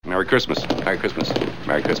Merry Christmas. Merry Christmas.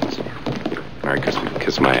 Merry Christmas. Merry Christmas.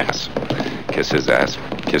 Kiss my ass. Kiss his ass.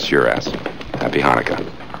 Kiss your ass. Happy Hanukkah.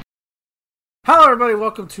 Hello, everybody.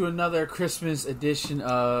 Welcome to another Christmas edition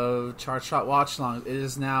of Chart Shot Watch Along. It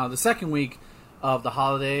is now the second week of the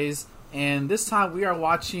holidays, and this time we are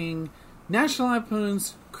watching National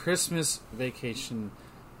Lampoon's Christmas Vacation.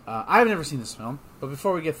 I've never seen this film, but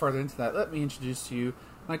before we get further into that, let me introduce to you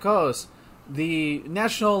my co-host, the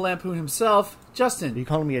National Lampoon himself, Justin. Are you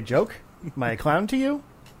calling me a joke? Am I a clown to you?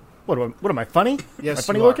 What am I, funny? Yes, am I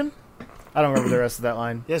funny you are. looking? I don't remember the rest of that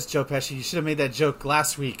line. Yes, Joe Pesci, you should have made that joke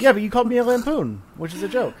last week. Yeah, but you called me a lampoon, which is a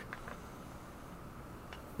joke.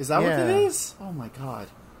 Is that what Yeah. it is? Oh my god.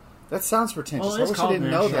 That sounds pretentious. Well, I it's wish I called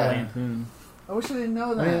didn't know National that. Lampoon. I wish I didn't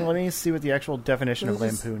know that. I mean, let me see what the actual definition of What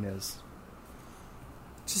is this? lampoon is.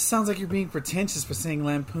 It just sounds like you're being pretentious for saying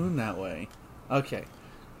lampoon that way. Okay.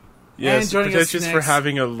 Yes, And joining us pretentious for next-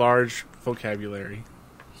 having a large vocabulary.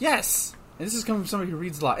 Yes! And this is coming from somebody who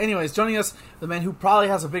reads a lot. Anyways, joining us, the man who probably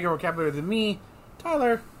has a bigger vocabulary than me,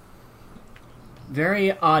 Tyler.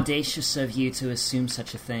 Very audacious of you to assume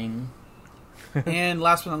such a thing. And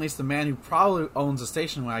last but not least, the man who probably owns a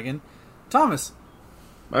station wagon, Thomas.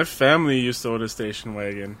 My family used to own a station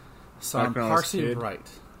wagon. So Back I'm when I was a partially kid. right.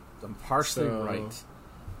 I'm partially So- right.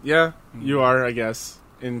 Yeah, you are, I guess,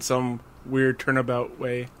 in some weird turnabout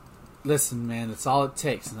way. Listen, man, that's all it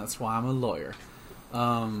takes, and that's why I'm a lawyer.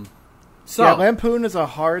 So, Yeah, lampoon is a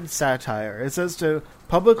hard satire. It says to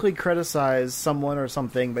publicly criticize someone or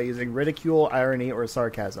something by using ridicule, irony, or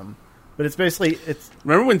sarcasm. But it's basically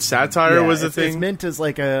Remember when satire yeah, was a it's thing? meant as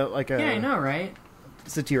like a Yeah, I know, right?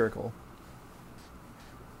 satirical.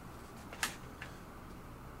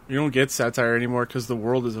 You don't get satire anymore because the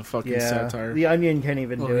world is a fucking Yeah, satire. The Onion can't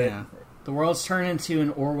even oh, do it. yeah. The world's turned into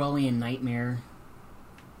an Orwellian nightmare.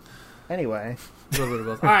 Anyway, A little bit of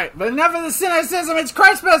both. Alright, but enough of the cynicism. It's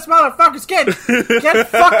Christmas, motherfuckers. Get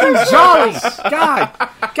fucking jolly.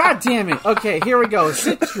 God damn it. Okay, here we go.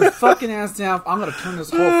 Sit your fucking ass down. I'm going to turn this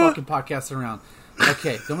whole fucking podcast around.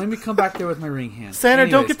 Okay, don't make me come back there with my ring hand. Santa, don't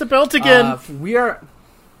Anyways, get the belt again. We are...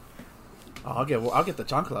 Oh, I'll get the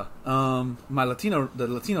chancla. The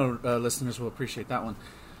Latino listeners will appreciate that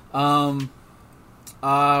one.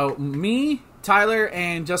 Me, Tyler,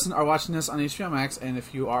 and Justin are watching this on HBO Max, and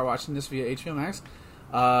if you are watching this via HBO Max,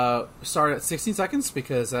 start at 16 seconds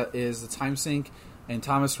because that is the time sync, and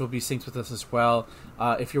Thomas will be synced with us as well.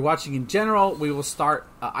 If you're watching in general, we will start.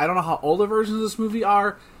 I don't know how old the versions of this movie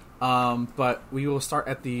are, but we will start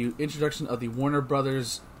at the introduction of the Warner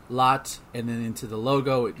Brothers lot, and then into the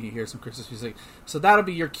logo, and you hear some Christmas music. So that'll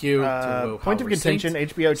be your cue. To how Point of we're contention: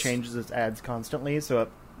 synced. HBO changes its ads constantly, so it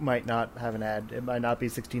might not have an ad. It might not be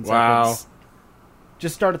 16 Wow. seconds.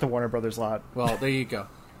 Just start at the Warner Brothers lot. Well, there you go.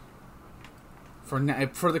 For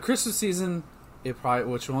the Christmas season, it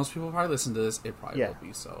probably, which most people probably listen to this, it probably will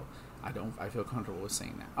be. So I feel comfortable with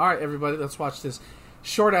saying that. All right, everybody, let's watch this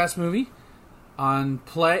short ass movie on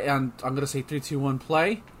play. And I'm gonna say 3, 2, 1,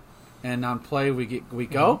 play. And on play we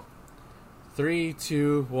go. 3,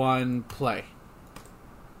 2, 1, play.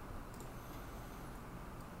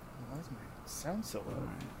 Why does my sound so low?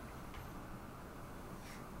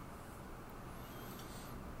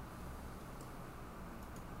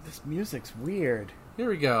 This music's weird. Here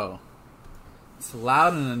we go. It's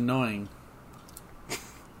loud and annoying.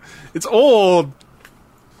 It's old!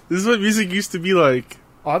 This is what music used to be like.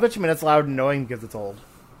 Oh, I thought you meant it's loud and annoying because it's old.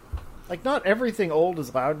 Like, not everything old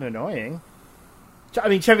is loud and annoying. I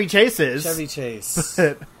mean, Chevy Chase is. Chevy Chase.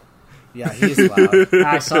 Yeah, he's loud.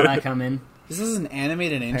 I saw that coming. This is an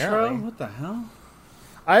animated intro? Apparently. What the hell?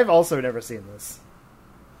 I've also never seen this.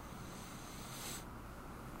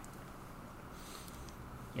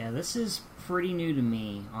 Yeah, this is pretty new to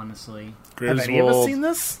me, honestly. Have any of us Griswold. seen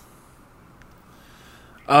this?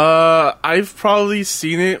 I've probably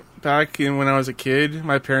seen it back in when I was a kid.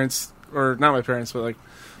 My parents, or not my parents, but like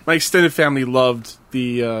my extended family loved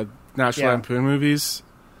the National Yeah. Lampoon movies.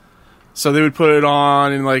 So they would put it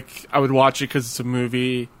on, and like I would watch it because it's a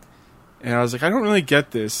movie. And I was like, I don't really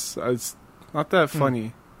get this. It's not that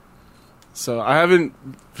funny. So I haven't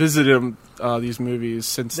visited these movies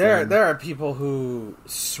since then. There are people who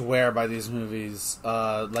swear by these movies.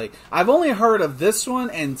 Like I've only heard of this one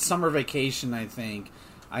and Summer Vacation. I think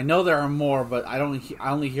I know there are more, but I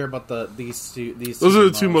only hear about these two. Those are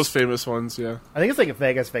the two most famous ones. Yeah. I think it's like a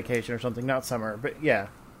Vegas Vacation or something, not Summer, but yeah.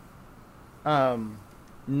 No,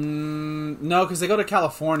 because they go to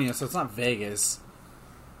California, so it's not Vegas.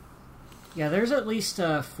 Yeah, there's at least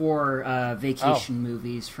 4 vacation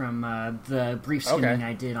movies from the brief skimming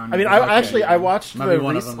I did on. I mean, I watched Might be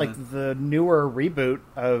one of them, like the newer reboot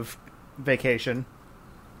of Vacation.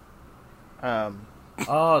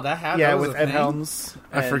 Oh, that Yeah, was with a Ed thing? Helms.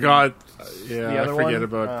 I and forgot. the Yeah, I other forget one,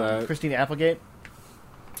 about that. Christina Applegate.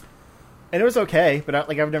 And it was okay, but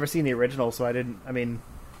I've never seen the original, so I didn't. I mean,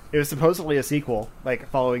 it was supposedly a sequel, like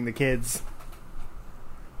following the kids.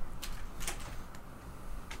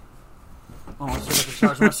 Oh, I still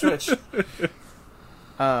got to charge my Switch.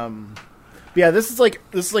 But yeah, this is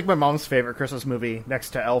like my mom's favorite Christmas movie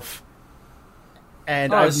next to Elf.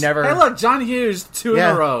 And I've never. Hey, look, John Hughes, 2 in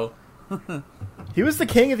Yeah. a row. He was the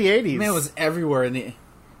king of the '80s. Man was everywhere in the.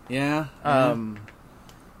 Yeah.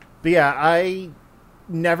 But yeah, I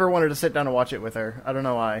never wanted to sit down and watch it with her. I don't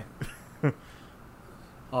know why.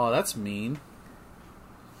 Oh, that's mean.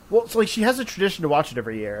 Well, it's like she has a tradition to watch it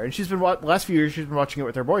every year, and she's been the last few years she's been watching it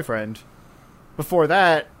with her boyfriend. Before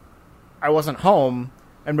that, I wasn't home,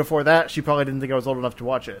 and before that, she probably didn't think I was old enough to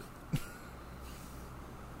watch it.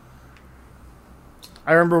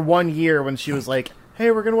 I remember one year when she was like, "Hey,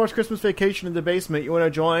 we're gonna watch Christmas Vacation in the basement. You want to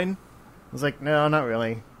join?" I was like, "No, not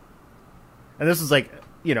really." And this was like,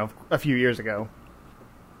 a few years ago.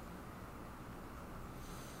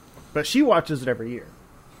 But she watches it every year,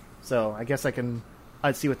 so I guess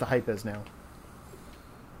I'd see what the hype is now.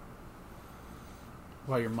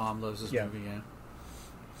 Well, your mom loves this Yeah. movie, yeah.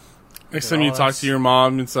 Next Yeah, time you oh, talk that's- to your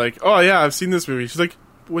mom, it's like, oh yeah, I've seen this movie. She's like,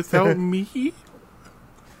 without me?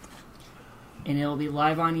 And it'll be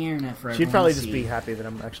live on the internet for everyone She'd probably to just see. be happy that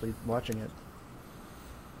I'm actually watching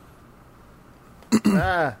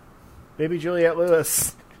it. Baby Juliette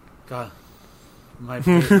Lewis. God. My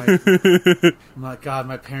God,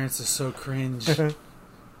 my parents are so cringe.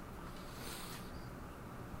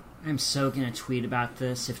 I'm so gonna tweet about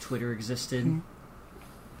this if Twitter existed.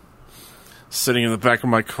 Sitting in the back of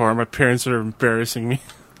my car, my parents are embarrassing me.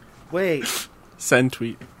 Wait, Send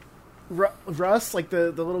tweet. Russ, like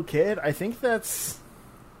the little kid. I think that's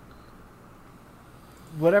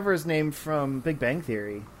whatever his name from Big Bang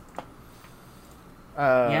Theory.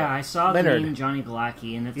 Yeah, I saw Leonard. the name Johnny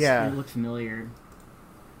Galecki, and Yeah. it looked familiar.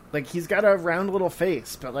 Like he's got a round little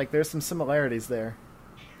face, but like there's some similarities there.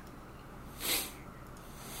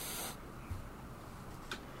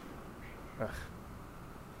 Ugh.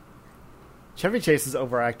 Chevy Chase's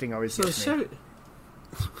overacting always So, gets me. Chevy...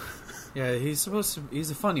 Yeah, he's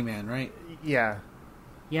a funny man, right? Yeah,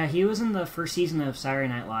 Yeah, he was in the first season of Saturday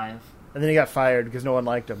Night Live. and then he got fired because no one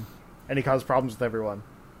liked him, and he caused problems with everyone.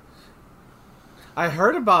 I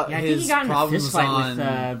heard about Yeah, I think his he got in a problems fist fight on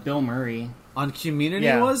with Bill Murray. on Community,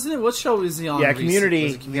 Yeah. wasn't it? What show was he on? Yeah, recent- Community,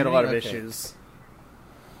 was it he had a lot of Okay. issues.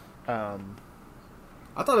 I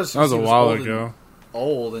thought it was That was a he while old and- ago.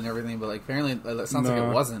 old and everything, but like apparently it sounds like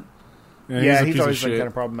No. it wasn't. Yeah, a he's piece always of been shit. kind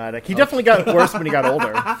of problematic. He definitely got worse when he got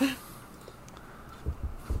older.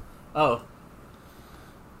 Oh,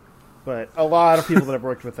 But a lot of people that have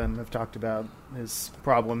worked with him have talked about his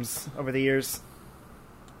problems over the years.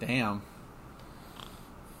 damn.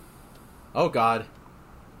 Oh God.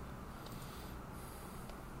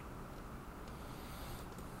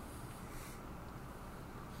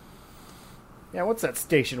 Yeah, what's that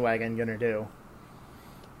station wagon gonna do?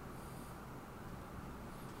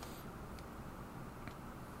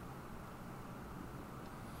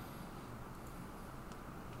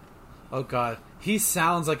 Oh God. He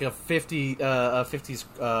sounds like a 50s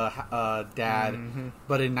dad,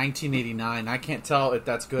 but in 1989. I can't tell if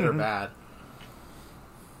that's good or bad.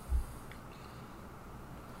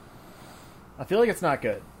 I feel like it's not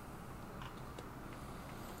good.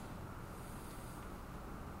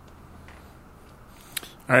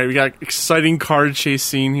 All right, we got exciting car chase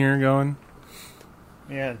scene here going.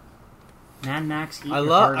 Man, Mad Max. Eat I Your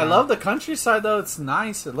love Heart I Out. love the countryside though. It's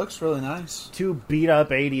nice. It looks really nice. two beat up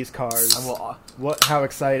 '80s cars. I will, What? How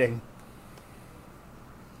exciting!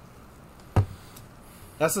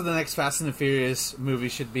 that's what the next Fast and the Furious movie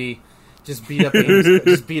should be. Just beat up 80s,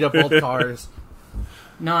 just beat up old cars.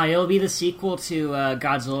 No, it'll be the sequel to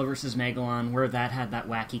Godzilla vs. Megalon, where that had that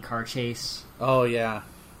wacky car chase. Oh yeah.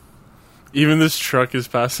 Even this truck is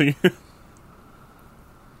passing.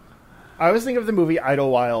 I was thinking of the movie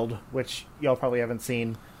Idlewild, which y'all probably haven't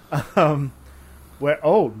seen. Where?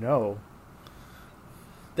 Oh no!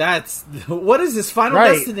 That's what is this Final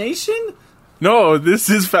Right. Destination? No, this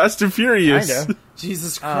is Fast and Furious. Kinda.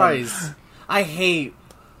 Jesus Christ! I hate.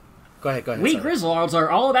 Go ahead. We sorry. Griswolds are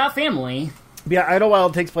all about family. But yeah,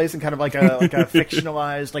 Idlewild takes place in kind of like a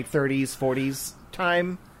fictionalized 30s, 40s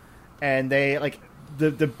time, and they like the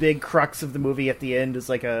big crux of the movie at the end is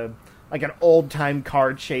like an old time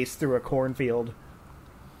car chase through a cornfield,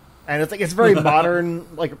 and it's very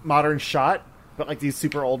modern shot, but like these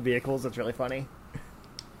super old vehicles. It's really funny.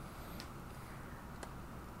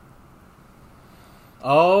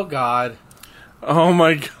 Oh God! Oh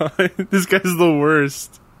my god, this guy's the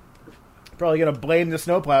worst. Probably gonna blame the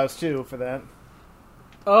snowplows too for that.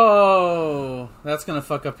 Oh, that's gonna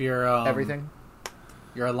fuck up your Everything.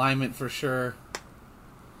 your alignment for sure.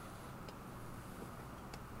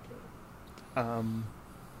 Never mind.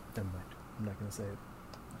 I'm not gonna say it.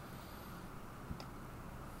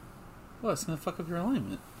 Well, it's gonna fuck up your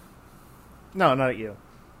alignment. No, not at you.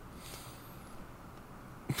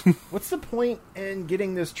 What's the point in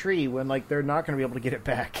getting this tree when they're not going to be able to get it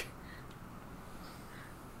back?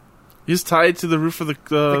 He's tied to the roof of the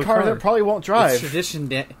The car that probably won't drive. It's tradition,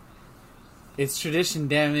 it's tradition,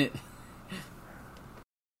 damn it.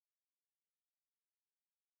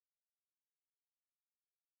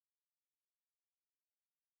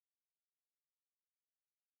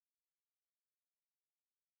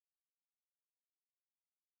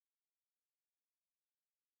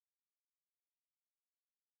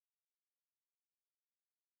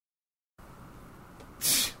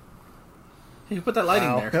 You put that lighting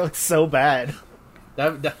Wow, there. that looks so bad.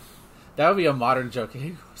 That would be a modern joke.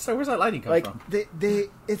 Hey, so where's that lighting come from?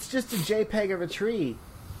 It's just a JPEG of a tree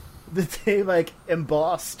that they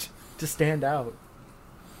embossed to stand out.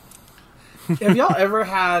 Have y'all ever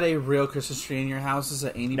had a real Christmas tree in your houses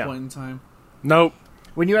at any No. point in time? Nope.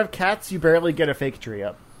 When you have cats, you barely get a fake tree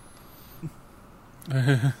up.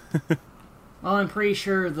 Well, I'm pretty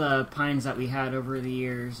sure the pines that we had over the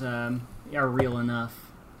years are real enough.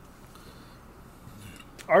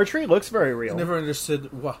 Our tree looks very real. I never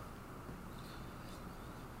understood what.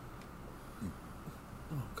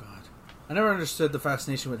 Oh God, I never understood the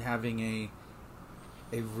fascination with having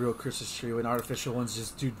a real Christmas tree when artificial ones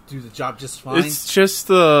just do the job just fine. It's just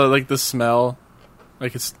the smell.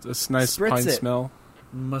 It's nice Spritz pine it. smell.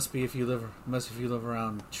 Must be if you live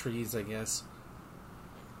around trees, I guess.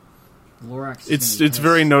 Lorax. It's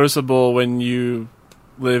very noticeable when you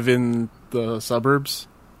live in the suburbs.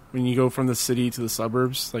 When you go from the city to the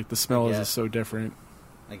suburbs, the smell is Yeah. just so different.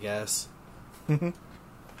 I guess.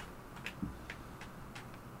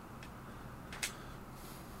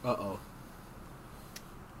 Uh-oh.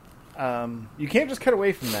 You can't just cut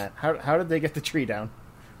away from that. How did they get the tree down?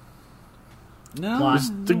 No. Plot.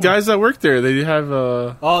 The guys that work there, they have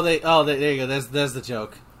There you go. There's the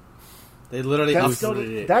joke. They literally uploaded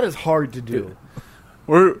it. That is hard to do.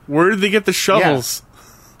 Where did they get the shovels?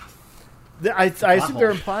 I assume they're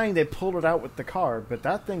Pothole. implying they pulled it out with the car, but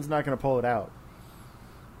that thing's not going to pull it out.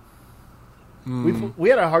 We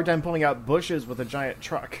had a hard time pulling out bushes with a giant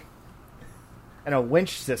truck and a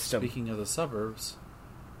winch system. Speaking of the suburbs,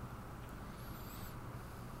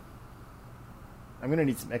 I'm going to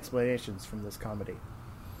need some explanations from this comedy.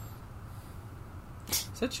 is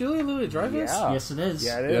that Julia Louis-Dreyfus? Yeah. Yes, it is.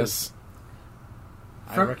 Yeah, it is. Yes.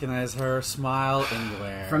 I From- recognize her smile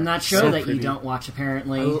anywhere. From that show So that pretty. you don't watch,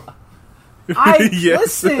 apparently.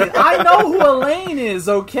 Yes. Listen. I know who Elaine is.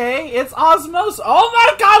 Okay, it's Osmos. Oh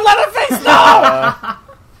my God, Leatherface!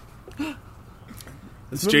 No.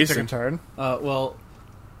 This It's movie Jason. took a turn. Well,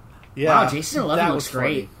 yeah. Wow, Jason 11 that looks was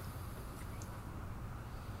great.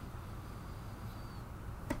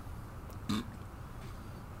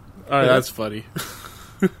 Oh, that's funny.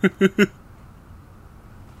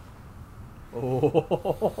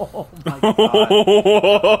 Oh my God!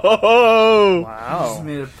 Oh, Wow. Just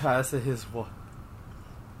made it past his.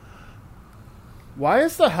 Why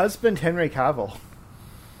is the husband Henry Cavill?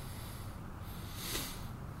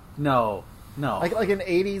 No. Like an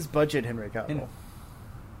 80s budget Henry Cavill.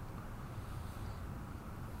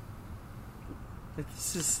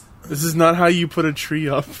 this is not how you put a tree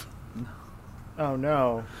up. Oh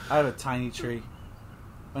no. I have a tiny tree.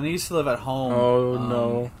 When I used to live at home, Oh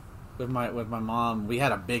no. with my mom, we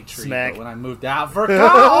had a big tree. Smack. But when I moved out for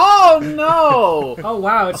oh no! Oh,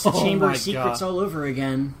 wow, it's the Oh Chamber my of Secrets God. all over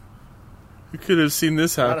again. You could have seen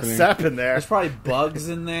this A lot of happening. sap in there. There's probably bugs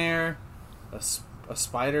in there, a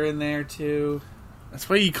spider in there too. That's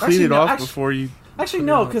why you clean Actually, it no, off actually- before you. Actually,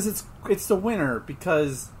 no, because it's the winter.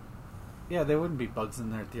 Because there wouldn't be bugs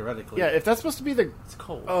in there theoretically. Yeah, if that's supposed to be the... it's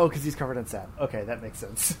cold. Oh, because he's covered in sap. Okay, that makes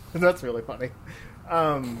sense. That's really funny.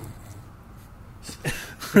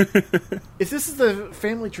 If this is the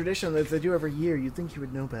family tradition that they do every year, you'd think you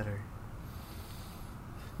would know better.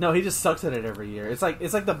 No, he just sucks at it every year. It's like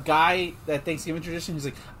the guy that Thanksgiving tradition. He's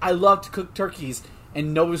like, I love to cook turkeys,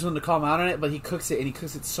 and nobody's willing to call him out on it, but he cooks it, and he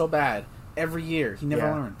cooks it so bad every year. He never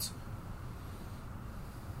Yeah. learns.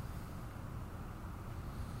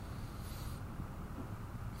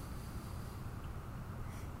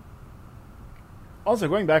 Also,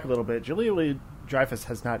 going back a little bit, Julia Louis-Dreyfus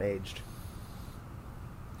has not aged.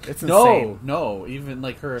 It's insane. No, even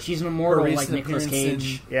like her. She's an immortal her like recent Nicolas appearance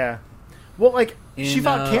Cage. Yeah. Well, like she in,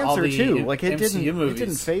 fought all cancer the too. Like it MCU didn't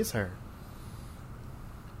movies. phase her.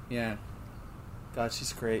 Yeah. God,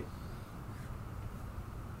 she's great.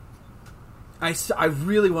 I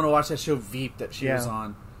really want to watch that show Veep that she was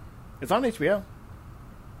on. It's on HBO.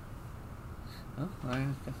 Oh,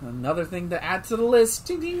 another thing to add to the list.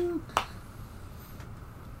 Ding, ding.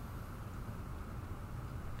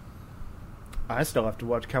 I still have to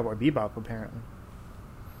watch Cowboy Bebop, apparently.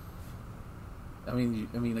 I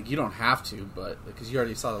mean, like you don't have to, but because you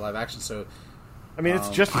already saw the live action, so I mean, it's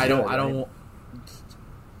just. I good, don't.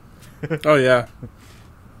 right? Oh yeah.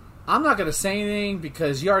 I'm not gonna say anything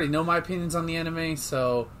because you already know my opinions on the anime.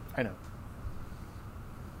 So I know.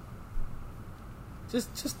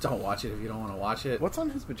 just don't watch it if you don't want to watch it. What's on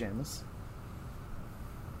his pajamas?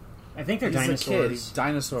 I think they're He's dinosaurs. a kid. He's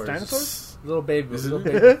dinosaurs. Dinosaurs? Little baby. Is Little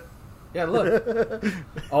it? baby. Yeah, look.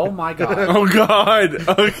 Oh my god. Oh god.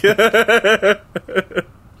 Okay.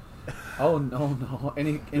 Oh no.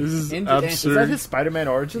 This is Is absurd. that his Spider-Man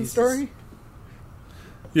origin Jesus. story?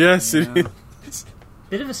 Yes. Yeah. It is.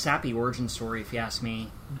 Bit of a sappy origin story, if you ask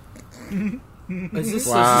me. Is this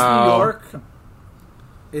New Wow. York?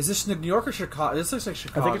 Is this New York or Chicago? This looks like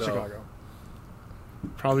Chicago. I think it's Chicago.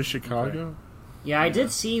 Probably Chicago. Yeah, I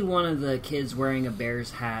did see one of the kids wearing a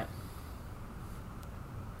Bears hat.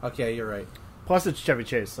 Okay, you're right. Plus, it's Chevy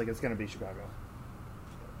Chase. Like, it's going to be Chicago.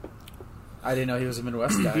 I didn't know he was a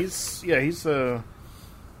Midwest guy. He's a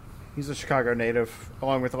Chicago native,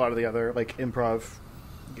 along with a lot of the other like improv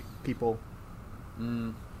people.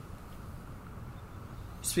 Mm.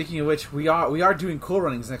 Speaking of which, we are doing Cool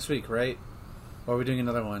Runnings next week, right? Or are we doing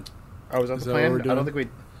another one? Oh, was that Is the that what plan? we're I don't doing? think we.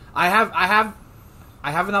 I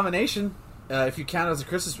have a nomination. If you count it as a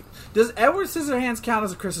Christmas, does Edward Scissorhands count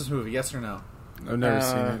as a Christmas movie? Yes or no? I've never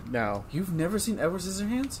seen it. No. You've never seen Edward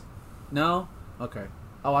Scissorhands? No. Okay,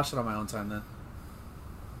 I'll watch it on my own time then.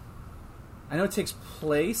 I know it takes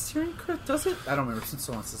place during Christmas. Does it? I don't remember since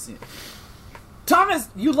so long since I've seen it. Thomas,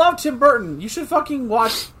 you love Tim Burton. You should fucking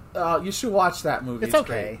watch. You should watch that movie. It's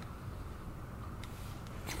okay.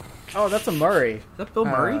 Oh, that's a Murray. Is that Bill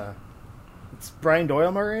Murray? It's Brian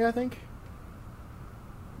Doyle Murray, I think.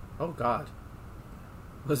 Oh God.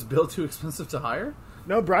 Was Bill too expensive to hire?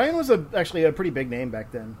 No, Brian was actually a pretty big name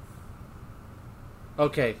back then.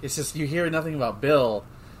 Okay, it's just you hear nothing about Bill.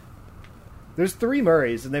 There's 3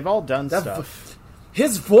 Murrays, and they've all done stuff.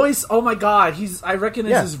 His voice, oh my God, I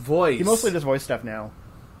recognize Yeah. his voice. He mostly does voice stuff now.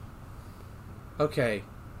 Okay.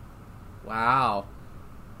 Wow.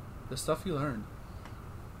 The stuff you learn.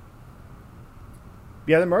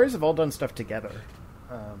 Yeah, the Murrays have all done stuff together.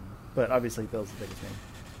 But obviously Bill's the biggest name.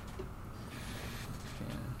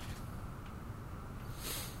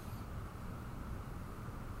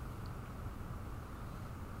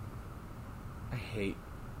 I hate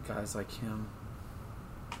guys like him.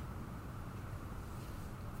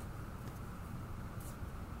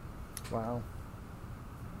 Wow.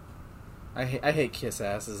 I hate kiss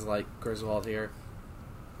asses like Griswold here.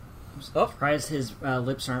 Oh, surprised his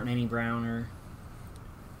lips aren't any browner.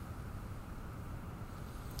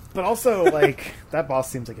 But also, like, that boss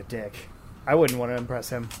seems like a dick. I wouldn't want to impress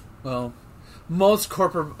him. Well,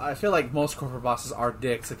 I feel like most corporate bosses are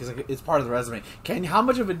dicks because it's part of the resume. How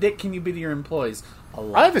much of a dick can you be to your employees? A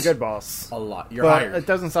lot. I have a good boss. A lot. You're But hired. it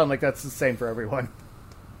doesn't sound like that's the same for everyone.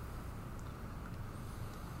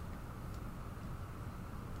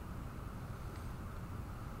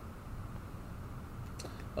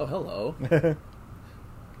 Oh, hello.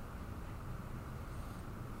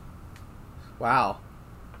 Wow.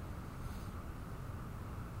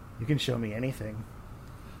 You can show me anything.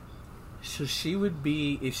 So she would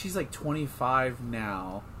be, if she's like 25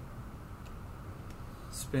 now,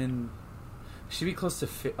 she'd be close to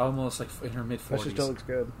almost like in her mid 40s. That shit still looks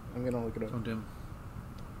good. I'm gonna look it up. Don't do.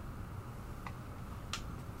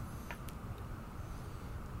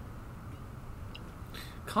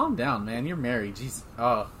 Calm down, man. You're married. Jeez.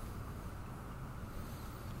 Oh.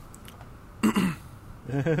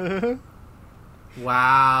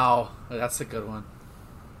 Wow. That's a good one.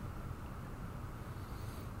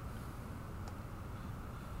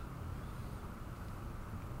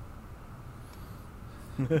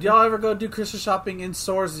 Do y'all ever go do Christmas shopping in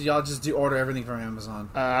stores? Or do y'all just order everything from Amazon?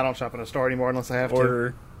 I don't shop in a store anymore unless I have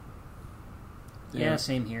Order. Yeah,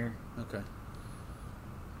 same here. Okay.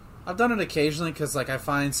 I've done it occasionally because, like, I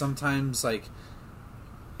find sometimes, like,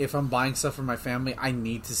 if I'm buying stuff for my family, I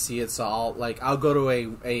need to see it. So I'll go to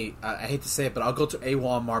I hate to say it, but I'll go to a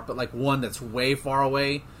Walmart, but like one that's way far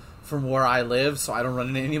away from where I live, so I don't run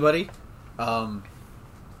into anybody. Not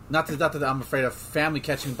that I'm afraid of family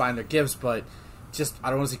catching me buying their gifts, but just I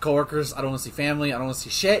don't want to see coworkers, I don't want to see family, I don't want to see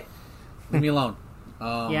shit. Leave me alone.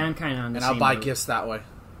 Yeah, I'm kind of on the and same I'll buy boat. gifts that way.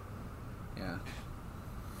 Yeah.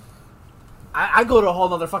 I go to a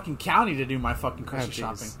whole other fucking county to do my fucking Christmas jeez.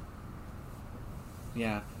 shopping.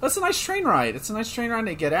 Yeah. That's a nice train ride. It's a nice train ride.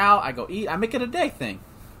 I get out, I go eat, I make it a day thing.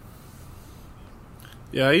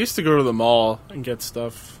 Yeah, I used to go to the mall and get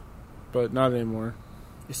stuff, but not anymore.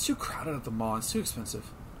 It's too crowded at the mall. It's too expensive.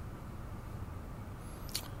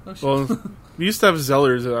 Oh, shit. Well, we used to have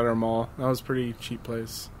Zellers at our mall. That was a pretty cheap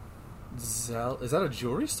place. Is that a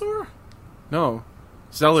jewelry store? No,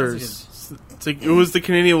 Zellers. It's like, it was the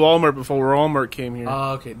Canadian Walmart before Walmart came here.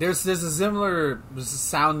 Oh, okay. There's a similar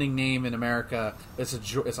sounding name in America. It's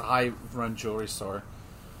a high run jewelry store.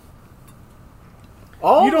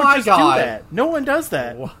 Oh You don't my just god! do that. No one does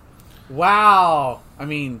that. Wow. I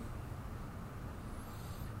mean,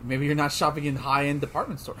 maybe you're not shopping in high end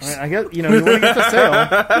department stores. I guess you want to get the sale.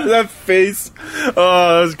 That face.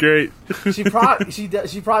 Oh, that was great. She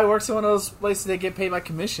probably works in one of those places they get paid by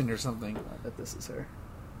commission or something. I bet this is her.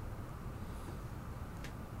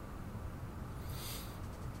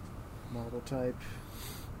 Model type.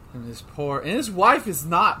 And his wife is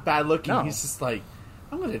not bad looking. No. He's just like,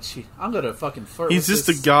 I'm gonna cheat. I'm gonna fucking flirt. He's with just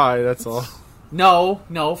this. a guy, that's all.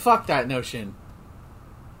 No, fuck that notion.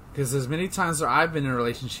 Because there's many times where I've been in a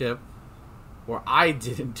relationship where I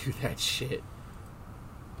didn't do that shit.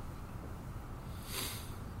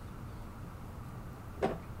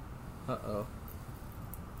 Uh-oh.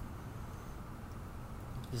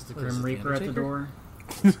 Is the What is Grim it, the Reaper at the Undertaker? door?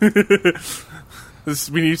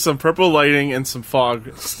 We need some purple lighting and some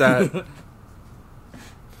fog stat.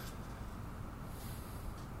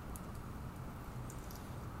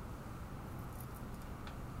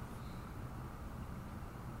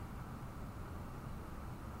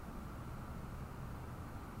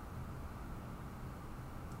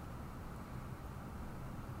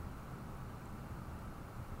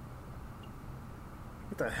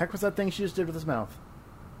 What the heck was that thing she just did with his mouth?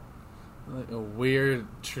 Like a weird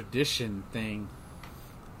tradition thing.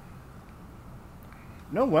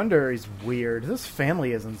 No wonder he's weird. This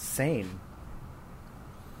family is insane.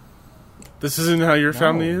 This isn't how your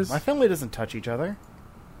family No, is? My family doesn't touch each other.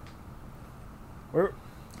 We're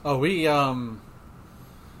Oh, y'all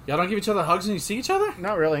don't give each other hugs when you see each other?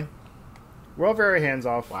 not really. We're all very hands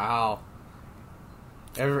off. Wow.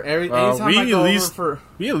 Anytime we I go at least over for...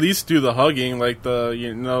 we at least do the hugging, like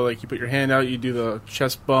like you put your hand out, you do the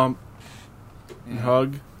chest bump and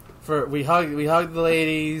hug. We hug the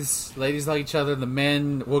ladies. Ladies hug each other. The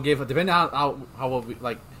men will give, depending on how well we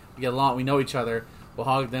get along. We know each other. We'll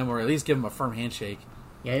hug them or at least give them a firm handshake.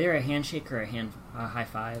 Yeah, either a handshake or a high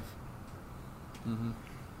five.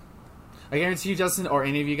 I guarantee you, Justin, or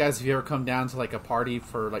any of you guys, if you ever come down to like a party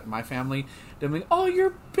for like my family, they'll be like, "Oh,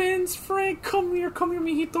 you're Ben's Frank. Come here,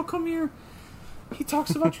 mijito, come here. He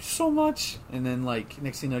talks about you so much." And then like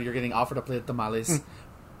next thing you know, you're getting offered a plate of tamales.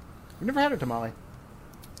 We never had a tamale.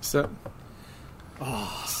 So,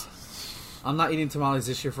 I'm not eating tamales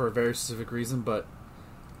this year for a very specific reason, but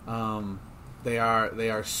they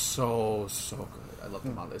are so good. I love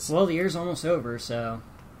tamales. Well, the year's almost over, so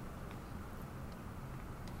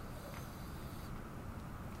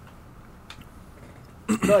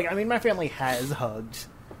But, like, I mean, my family has hugged,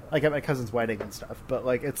 like at my cousin's wedding and stuff. But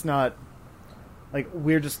like, it's not like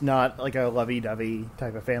we're just not like a lovey-dovey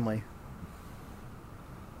type of family.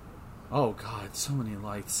 Oh god, so many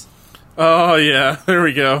lights. oh yeah, there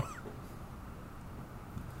we go.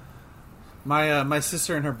 My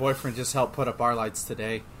sister and her boyfriend just helped put up our lights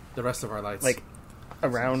today. The rest of our lights, Like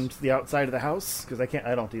around the outside of the house, because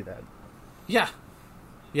I don't do that. yeah,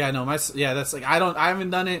 no, that's like I haven't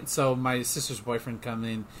done it. So my sister's boyfriend come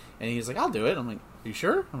in and he's like, "I'll do it." I'm like, "Are you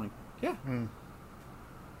sure?" I'm like, "Yeah."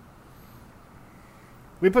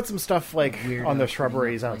 We put some stuff like Weird on the enough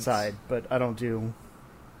shrubberies lights. outside, but I don't do.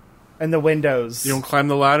 And the windows, You don't climb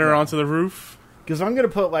the ladder onto the roof? because if I'm going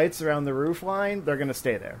to put lights around the roof line, they're going to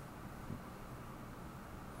stay there.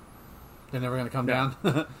 They're never gonna come down.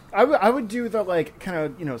 I would do the like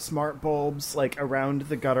kind of smart bulbs like around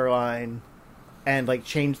the gutter line, and like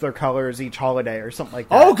change their colors each holiday or something like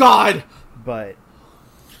that. Oh god! But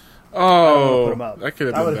Oh, put 'em up. that could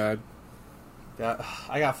have I been would've- bad. Yeah,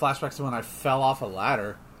 I got flashbacks to when I fell off a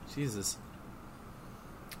ladder. Jesus.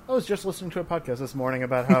 I was just listening to a podcast this morning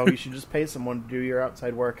about how you should just pay someone to do your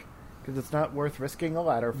outside work because it's not worth risking a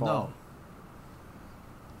ladder fall.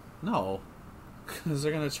 No, because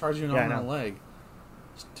they're gonna charge you an Yeah, I arm and a know. leg.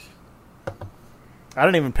 I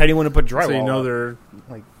don't even pay anyone to put drywall. So you know up. they're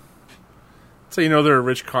like they're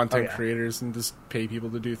rich content Oh, yeah. creators and just pay people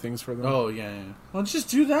to do things for them. Oh yeah. Well, just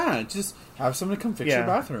do that. Just have someone come fix your Yeah.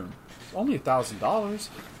 bathroom. It's only $1,000.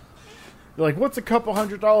 They're like, what's a couple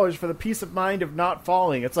 $100 for the peace of mind of not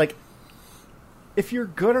falling? It's like, if you're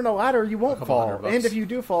good on a ladder, you won't couple fall. $100. And if you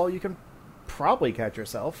do fall, you can probably catch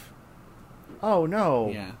yourself. Oh, no.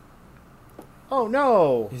 Yeah. Oh,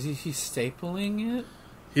 no. Is he stapling it?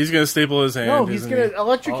 He's gonna staple his hand. No, he's isn't going he? to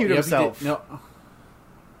electrocute yep, he himself. did. No.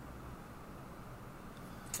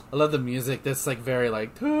 I love the music. That's like very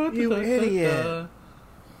like. You idiot.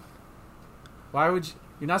 Why would you?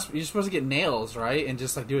 You're supposed to get nails, right? And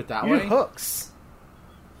just like do it that You way. need hooks.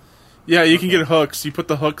 Yeah, you can get hooks. You put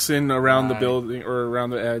the hooks in around the Right. building or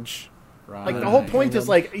around the edge. Right. Like, the whole point is,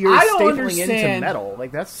 like, you're I don't stapling into understand- metal.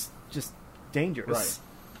 Like, that's just dangerous. Right.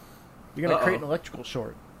 You're going to create Uh-oh. an electrical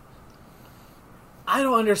short. I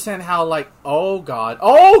don't understand how like. Oh god.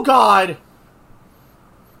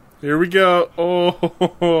 Here we go.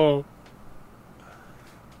 Oh,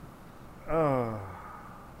 Oh.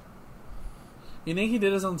 You think he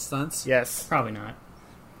did his own stunts? Yes. Probably not.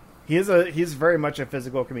 He's very much a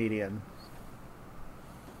physical comedian.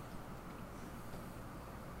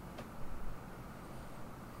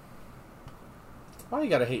 Why you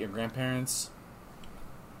gotta hate your grandparents?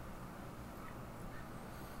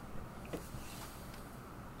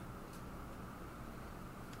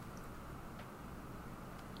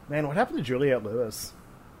 Man, what happened to Juliette Lewis?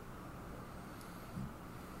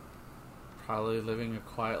 Probably living a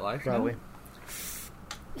quiet life. now? Probably.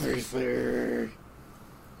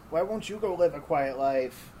 Why won't you go live a quiet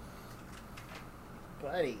life?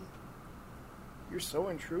 Buddy, you're so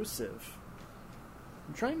intrusive.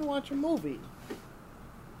 I'm trying to watch a movie.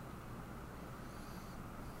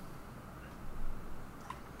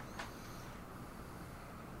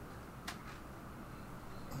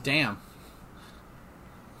 Damn.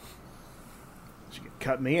 You could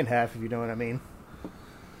cut me in half if you know what I mean.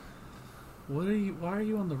 What are you? Why are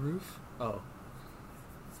you on the roof? Oh.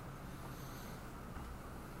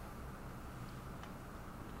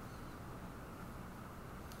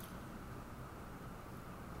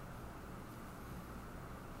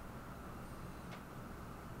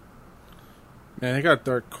 man, it got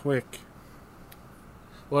dark quick.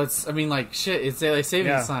 Well, it's. I mean, like shit. It's daylight savings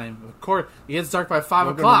Yeah. time. Of course, it gets dark by 5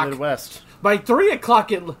 Welcome to o'clock. the Midwest. By 3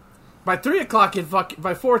 o'clock, it. By 3 o'clock,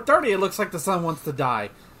 by 4:30, it looks like the sun wants to die.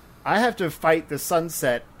 I have to fight the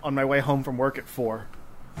sunset on my way home from work at 4.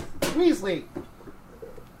 Weasley!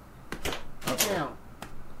 Up down.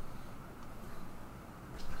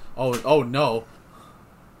 Oh no.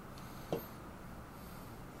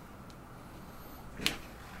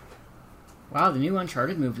 Wow, the new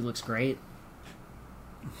Uncharted movie looks great.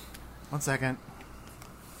 1 second.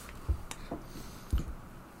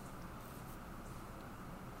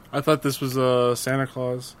 I thought this was Santa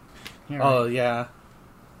Claus. Yeah, Oh right. yeah.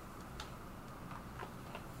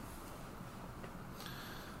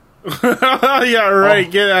 Yeah, right.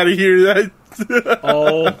 Oh. Get out of here. That.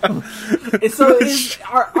 Oh.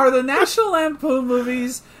 Are the National Lampoon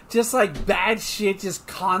movies just like bad shit just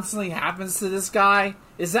constantly happens to this guy?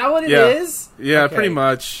 Is that what it is? Yeah, Okay. pretty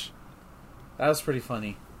much. That was pretty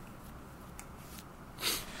funny.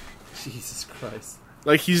 Jesus Christ.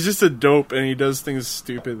 Like, he's just a dope and he does things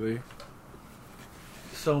stupidly.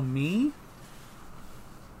 So me?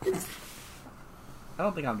 I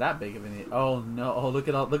don't think I'm that big of an idiot. Oh no! Oh look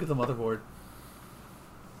at the motherboard.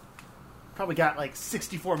 Probably got like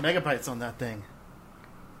 64 megabytes on that thing.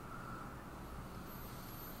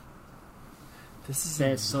 This is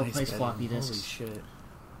That a still nice plays bedroom. floppy Holy disks. shit!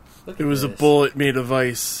 Look It at was a this. bullet made of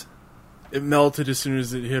ice. It melted as soon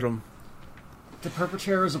as it hit him. The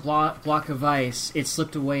perpetrator was a block of ice. It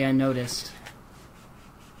slipped away unnoticed.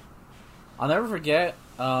 I'll never forget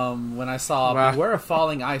when I saw Wow. Beware of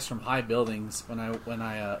Falling Ice from high buildings when I went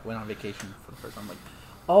on vacation for the first time. I'm like,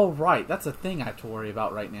 oh right, that's a thing I have to worry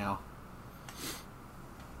about right now.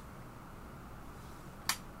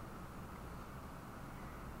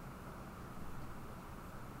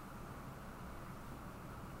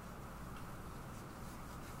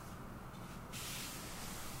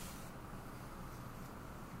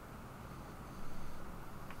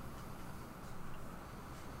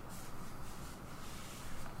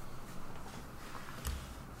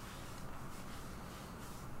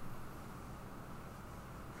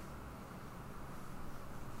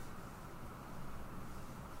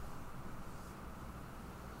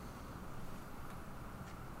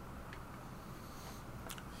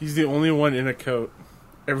 He's the only one in a coat.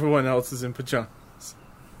 Everyone else is in pajamas.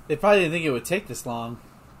 They probably didn't think it would take this long.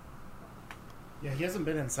 Yeah, he hasn't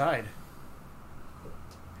been inside.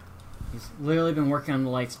 He's literally been working on the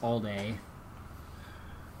lights all day.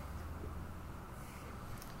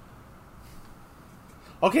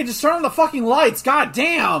 Okay, just turn on the fucking lights. God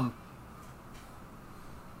damn!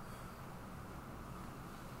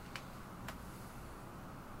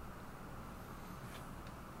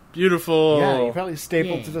 Beautiful. Yeah, you probably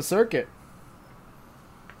stapled Yeah. to the circuit.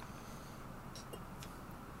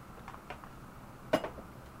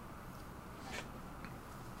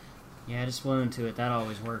 Yeah, just blow into it. That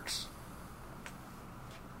always works.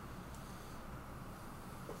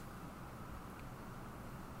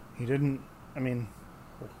 He didn't. I mean,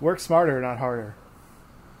 work smarter, not harder.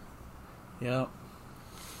 Yep.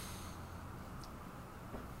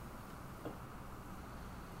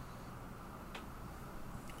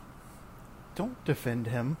 Don't defend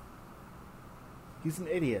him. He's an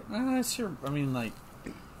idiot. Sure. I mean, like.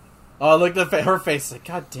 Oh, look at her face. Like,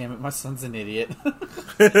 God damn it, my son's an idiot.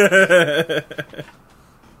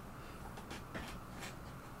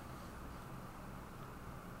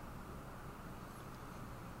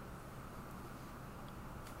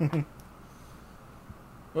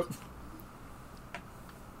 Whoop.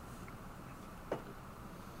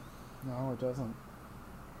 No, it doesn't.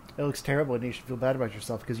 It looks terrible, and you should feel bad about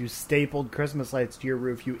yourself because you stapled Christmas lights to your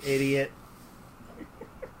roof, you idiot.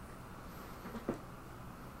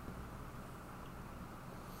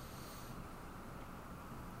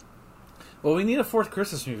 Well, we need a fourth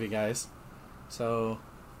Christmas movie, guys. So,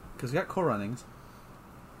 because we got Cool Runnings.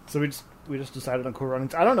 So we just decided on Cool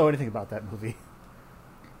Runnings. I don't know anything about that movie.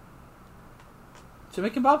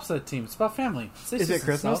 Jamaican Bobsled Team. It's about family. Is it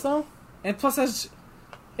Christmas though? And plus,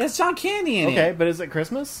 it's John Candy in it. Okay, but is it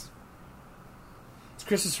Christmas? It's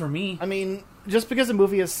Christmas for me. I mean, just because a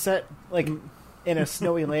movie is set like in a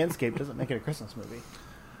snowy landscape doesn't make it a Christmas movie.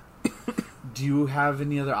 Do you have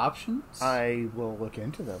any other options? I will look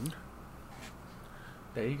into them.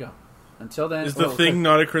 There you go. Until then, Is The Thing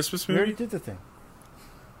not a Christmas We already movie? did the thing.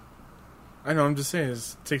 I know. I'm just saying.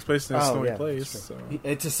 It takes place in a Oh, snowy yeah, place. that's So.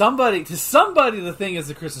 To somebody, The Thing is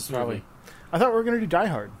a Christmas Probably. movie. I thought we were going to do Die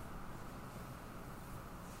Hard.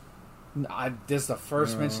 This is the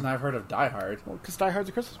first No. mention I've heard of Die Hard. Well, because Die Hard's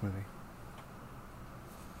a Christmas movie.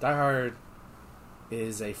 Die Hard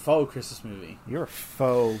is a faux Christmas movie. You're a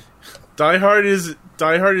faux. Die Hard is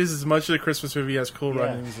as much of a Christmas movie as Cool Yeah.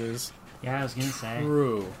 Runnings is. Yeah, I was gonna say.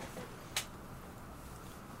 True.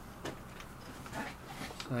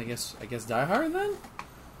 I guess Die Hard then.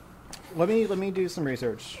 Let me do some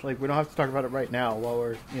research. Like, we don't have to talk about it right now while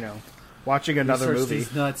we're watching another Research movie.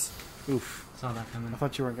 these nuts. Oof. Saw that coming. I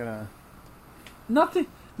thought you weren't gonna.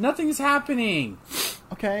 Nothing is happening.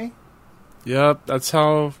 Okay. Yep, that's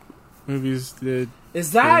how movies did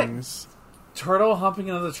Is that things. turtle humping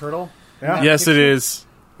another turtle? Yeah. Yes, it is.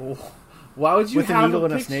 Oh, why would you With an have eagle a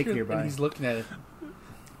and a picture snake nearby. And he's looking at it.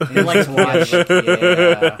 They like to watch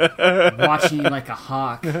Yeah. watching you like a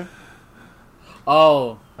hawk.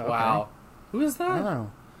 Oh, Okay. wow. Who is I don't that?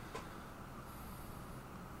 know.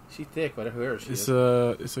 She thick, whatever she It's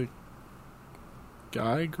is. it's a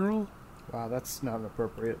guy, girl. Wow, that's not an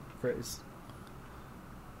appropriate phrase.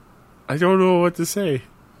 I don't know what to say.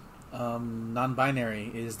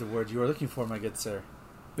 Non-binary is the word you are looking for, my good sir.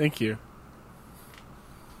 Thank you.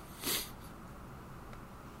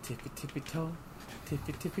 Tippy tippy toe,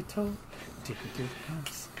 tippy tippy toe, tippy tippy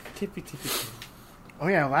house, tippy tippy toe. Oh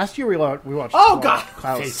yeah, last year we watched. Oh, God!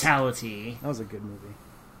 Klaus. Fatality. That was a good movie.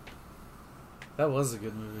 That was a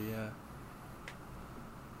good movie, yeah.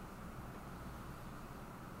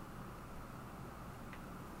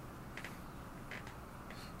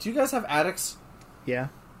 Do you guys have attics? Yeah,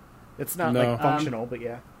 it's not No. like functional, but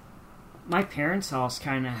yeah. My parents' house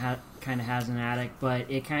kind of has an attic, but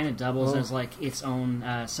it kind of doubles Oh. as like its own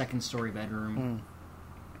second story bedroom.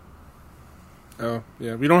 Oh,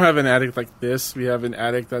 yeah. We don't have an attic like this. We have an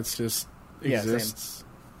attic that's just Yeah, same. exists.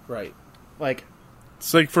 Right. Like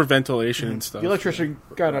It's like for ventilation and stuff. the electrician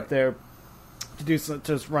got up there to do some,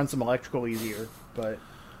 to run some electrical easier, but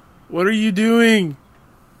What are you doing?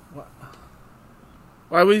 What?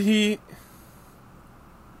 Why would he?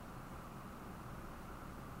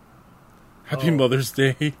 Happy Oh. Mother's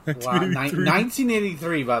Day. Wow. 1983.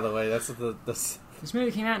 1983, by the way. That's the This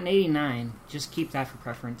movie came out in '89. Just keep that for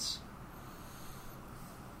preference.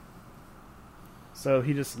 so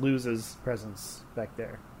he just loses presence back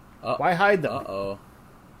there. Uh, Why hide them? Uh-oh.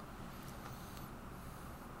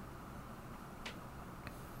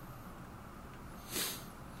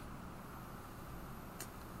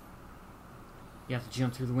 You have to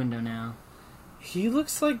jump through the window now. He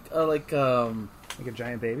looks like Like a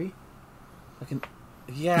giant baby. an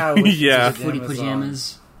yeah, with Yeah. Footy on.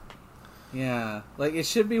 pajamas. Yeah, like it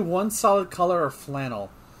should be one solid color or flannel.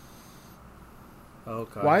 Oh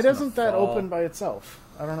god! Why it's gonna doesn't that fall. open by itself?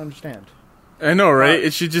 I don't understand. I know, right?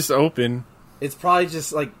 It should just open. It's probably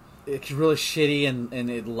just like it's really shitty and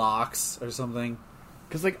it locks or something.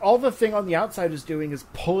 Because like all the thing on the outside is doing is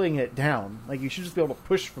pulling it down. Like you should just be able to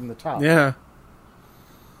push from the top. Yeah.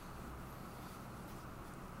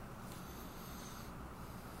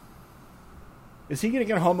 Is he going to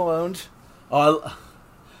get Home Alone? Oh,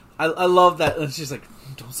 I love that. It's just like,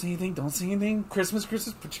 don't say anything, don't say anything. Christmas,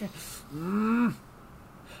 put your...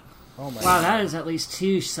 Oh my Wow, that is at least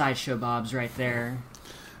 2 Sideshow Bobs right there.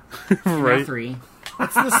 Now Right. 3.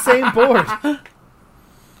 It's the same board.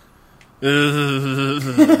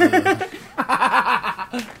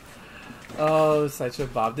 Oh, Sideshow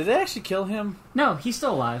Bob. Did they actually kill him? No, he's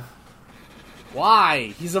still alive. Why?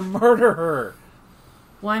 He's a murderer.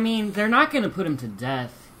 Well, I mean, they're not going to put him to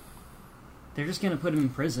death. They're just going to put him in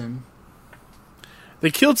prison. They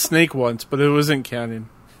killed Snake once, but it wasn't canon.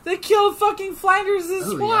 They killed fucking Flanders'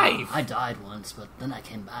 Oh, wife. yeah. I died once, but then I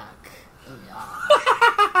came back. Oh,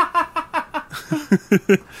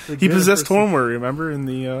 yeah. He possessed Homer, remember, in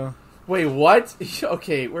the Wait, what?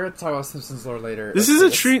 Okay, we're gonna talk about Simpsons lore later. This is a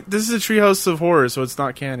treehouse of horror, so it's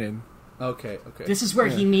not canon. Okay. This is where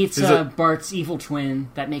he meets Is it- Bart's evil twin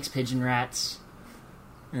that makes pigeon rats.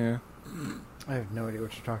 Yeah. I have no idea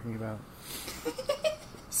what you're talking about.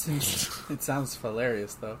 It sounds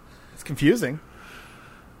hilarious, though. It's confusing.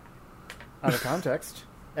 Out of context.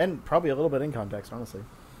 And probably a little bit in context, honestly.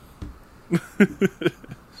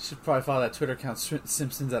 Should probably follow that Twitter account,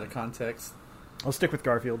 Simpsons Out of Context. I'll stick with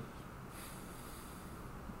Garfield.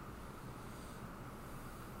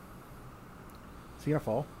 Is he gonna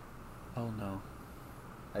fall? Oh, no.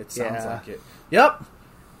 It sounds Yeah. like it. Yep!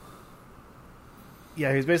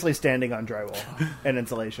 Yeah, he's basically standing on drywall and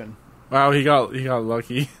insulation. Wow, he got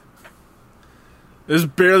lucky. There's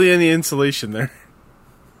barely any insulation there.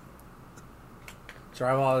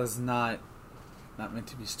 Drywall is not meant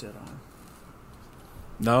to be stood on.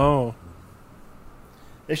 No.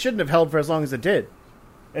 It shouldn't have held for as long as it did.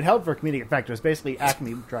 It held for comedic effect. It was basically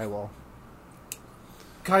Acme drywall.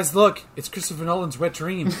 Guys, look! It's Christopher Nolan's Wet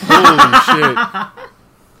Dream. Holy shit.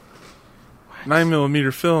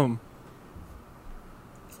 9mm film.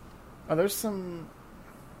 Oh, there's some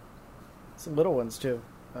little ones too.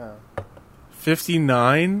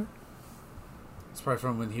 59? It's probably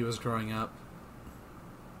from when he was growing up.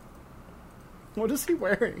 What is he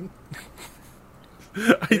wearing?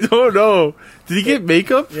 I don't know. Did he get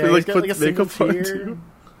makeup? Yeah, Or, he's like, got put like a single makeup on tear. too?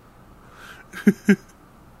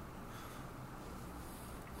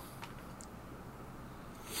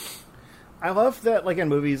 I love that, like in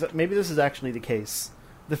movies, maybe this is actually the case.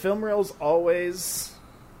 The film reel's always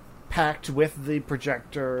packed with the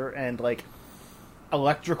projector and like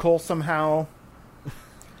electrical somehow,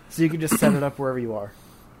 so you can just set it up wherever you are.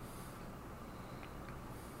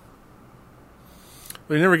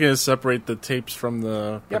 But you're never going to separate the tapes from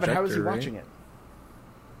the projector, Yeah, but how is he right? watching it?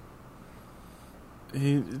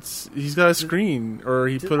 He's got a screen, or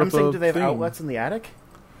he put I'm up saying, a do they have thing. outlets in the attic?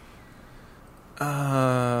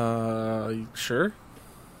 Sure.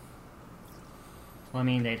 Well, I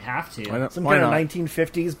mean, they'd have to. Why not? Some Why kind not? of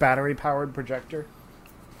 1950s battery-powered projector?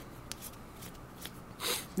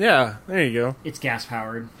 Yeah, there you go. It's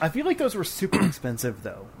gas-powered. I feel like those were super expensive,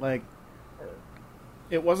 though. Like,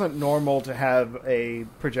 it wasn't normal to have a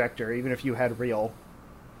projector, even if you had reel.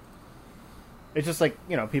 It's just like,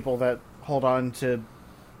 you know, people that hold on to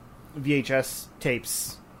VHS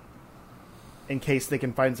tapes in case they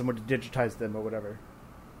can find someone to digitize them or whatever.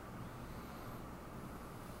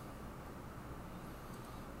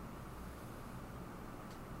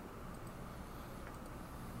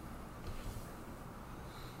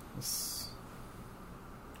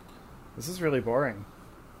 This is really boring.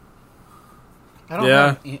 I don't Yeah.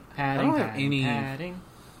 have, I Padding, don't have padding, any. padding.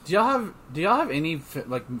 Do y'all have any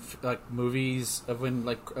like movies of when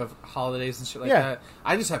of holidays and shit like Yeah. that?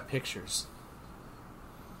 I just have pictures.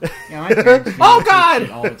 Yeah, my parents Oh, do God!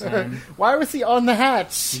 shit all the time. Why was he on the hatch?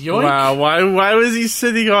 Yoink! Wow, why was he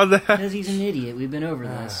sitting on that? Because he's an idiot. We've been over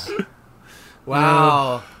this.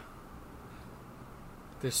 Wow.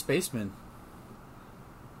 They're spacemen.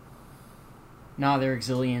 Nah, they're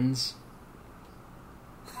exilians.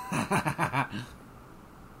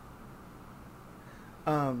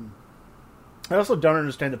 I also don't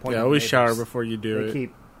understand the point. Yeah, of always neighbors. shower before you do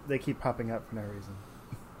They it. keep popping up for no reason.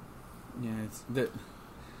 Yeah, it's the,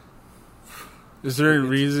 Is there a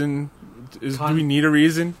reason? Do Con- we need a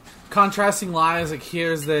reason? contrasting lives. Like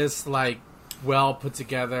here's this like well put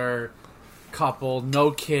together couple,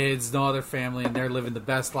 no kids, no other family, and they're living the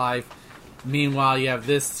best life. Meanwhile, you have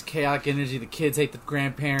this chaotic energy. The kids hate the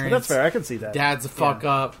grandparents. But that's fair. I can see that. Dad's a fuck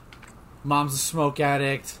Yeah. up. Mom's a smoke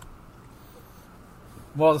addict.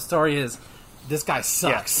 Well, the story is, this guy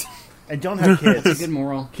sucks. And don't have It's a kids. good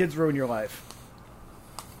moral. Kids ruin your life.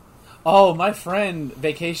 Oh, my friend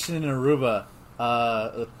vacationed in Aruba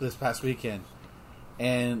this past weekend,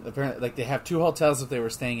 and apparently, like they have two hotels that they were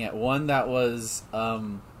staying at. One that was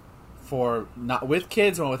for not with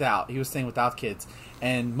kids or without. He was staying without kids,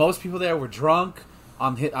 and most people there were drunk.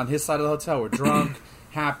 On his side of the hotel were drunk,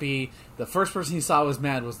 happy. The first person he saw was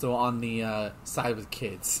mad was still on the side with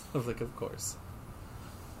kids. I was like, of course.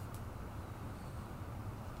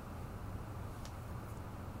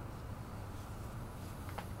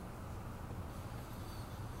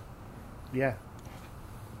 Yeah.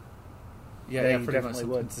 Yeah, you pretty much. definitely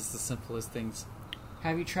would. It's just the simplest things.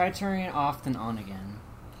 Have you tried turning it off then on again?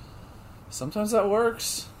 Sometimes that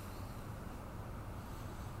works.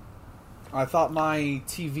 I thought my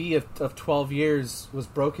TV of 12 years was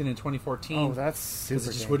broken in 2014. Oh, that's super because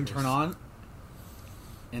it just wouldn't turn on.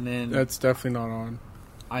 And then That's definitely not on.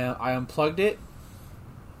 I unplugged it,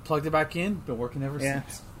 plugged it back in, been working ever Yeah.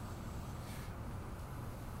 since.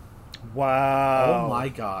 Wow. Oh my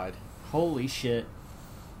god. Holy shit.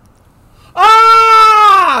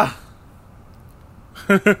 Ah!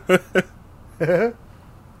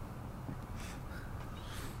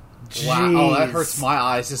 Wow, oh, that hurts my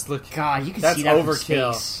eyes. Just look. God, you can That's see that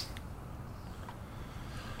overkill.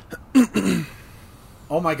 from space.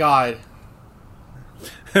 Oh my god.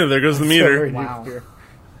 There goes the meter. Wow.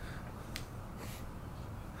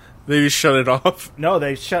 They just shut it off. No,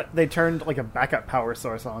 they turned like a backup power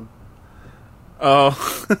source on.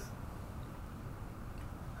 Oh.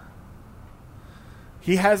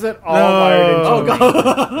 He has it all No. wired into Oh a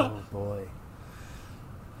god. Oh boy.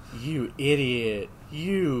 You idiot.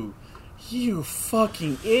 You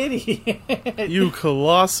fucking idiot. You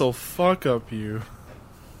colossal fuck up, you.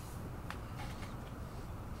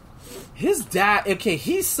 His dad, okay,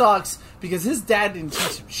 he sucks because his dad didn't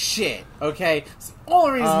teach him shit, okay? It's the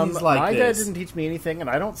only reason he's like my this. dad didn't teach me anything, and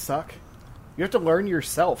I don't suck. You have to learn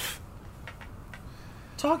yourself.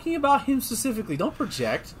 Talking about him specifically, don't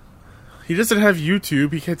project. He doesn't have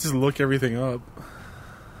YouTube. He can't just look everything up.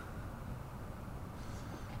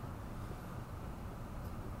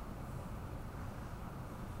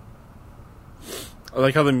 I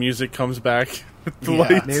like how the music comes back with the Yeah.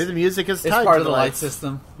 lights. Maybe the music is It's tied part to of the light lights.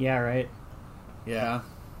 system. Yeah, right. Yeah.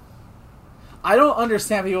 I don't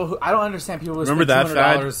understand people who Remember that spend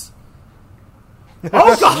fad? $200.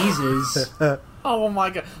 Oh god! Jesus. Oh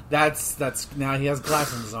my god! That's now he has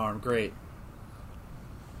glass in his arm. Great.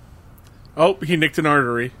 Oh, he nicked an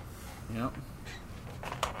artery. Yep.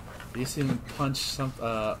 You see him punch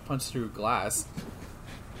through glass.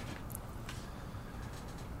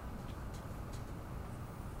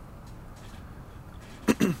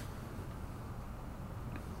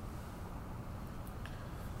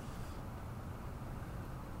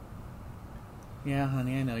 Yeah,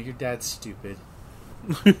 honey, I know your dad's stupid.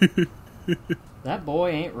 That boy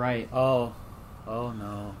ain't right. Oh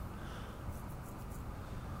no.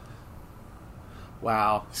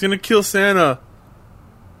 Wow. He's gonna kill Santa.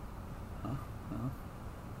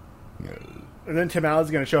 And then Tim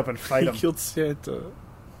Allen's going to show up and fight He him. killed Santa.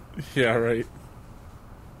 Yeah, right.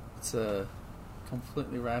 It's a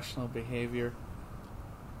completely rational behavior.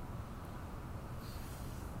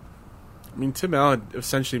 I mean, Tim Allen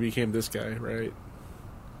essentially became this guy, right?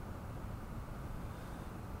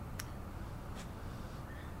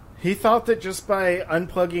 He thought that just by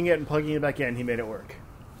unplugging it and plugging it back in, he made it work.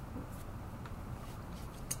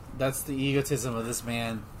 That's the egotism of this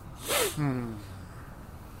man.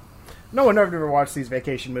 No one ever watched these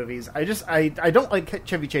vacation movies. I don't like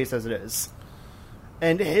Chevy Chase as it is.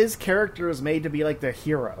 And his character is made to be like the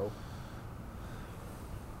hero.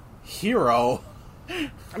 Hero. I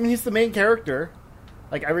mean, he's the main character.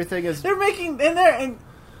 Like, everything is... They're making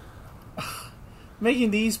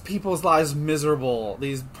making these people's lives miserable.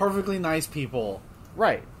 These perfectly nice people.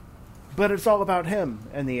 Right. But it's all about him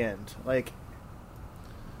in the end. Like,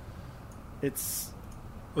 it's...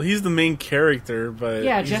 Well, he's the main character, but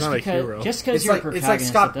Yeah, he's just not a because hero. just because It's you're like- a it's like protagonist,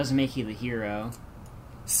 Scott- it doesn't make you the hero.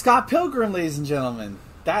 Scott Pilgrim, ladies and gentlemen.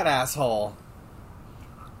 That asshole.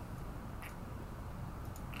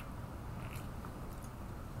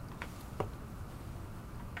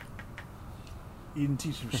 You didn't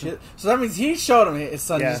teach him shit. So that means he showed him his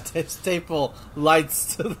son Yeah. just staple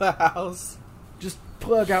lights to the house. Just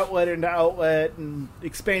plug outlet into outlet and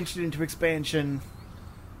expansion into expansion.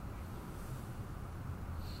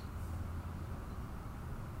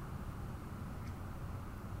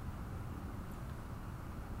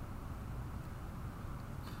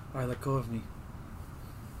 Alright, let go of me.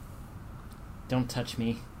 Don't touch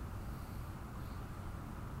me.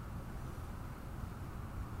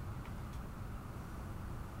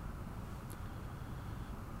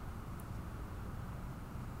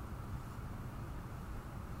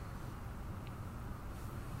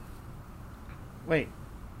 Wait.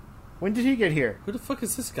 When did he get here? Who the fuck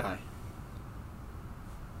is this guy?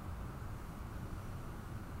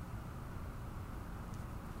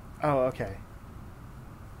 Oh, okay.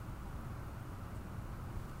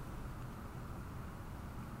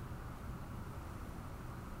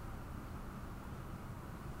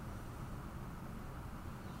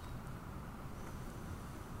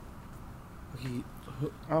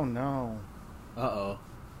 Oh no. Uh-oh.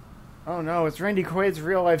 Oh no, it's Randy Quaid's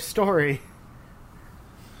real life story.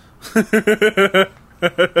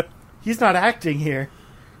 He's not acting here.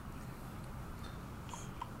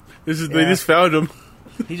 They Yeah. just found him.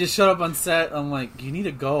 He just showed up on set. I'm like, you need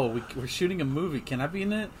to go. We're shooting a movie. Can I be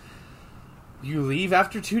in it? You leave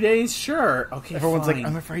after 2 days? Sure. Okay, Everyone's fine. like,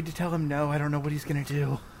 I'm afraid to tell him no. I don't know what he's gonna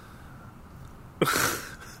do.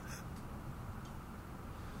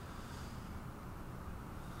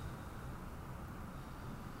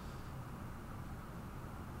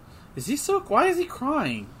 Is he so... Why is he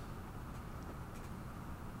crying?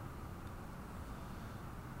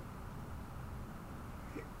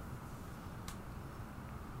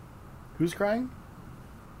 Who's crying?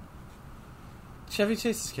 Chevy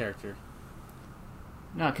Chase's character.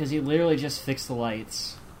 No, because he literally just fixed the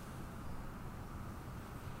lights.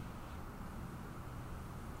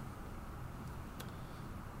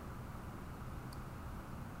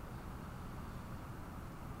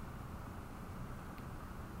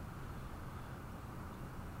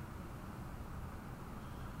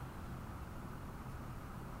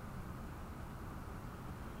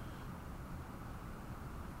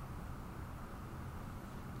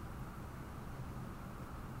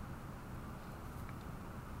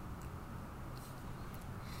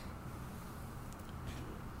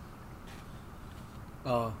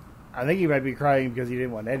 Oh. I think he might be crying because he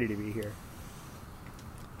didn't want Eddie to be here.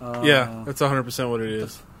 Yeah, that's 100% what it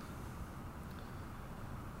is.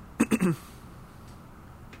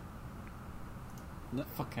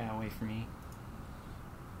 Fuck out away from me.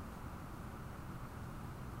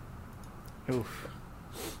 Oof.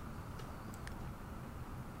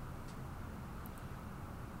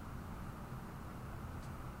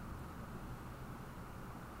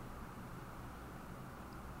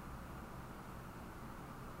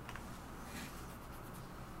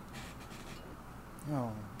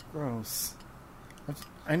 Oh, gross.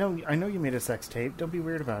 I know you made a sex tape. Don't be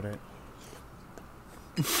weird about it.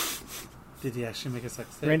 Did he actually make a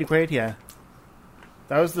sex tape? Randy Quaid, yeah.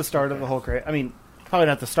 That was the start of the whole crazy... I mean, probably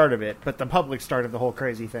not the start of it, but the public start of the whole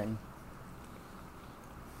crazy thing.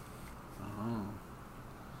 Oh.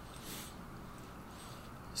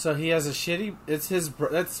 So he has a shitty... It's his...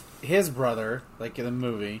 That's his brother, like in the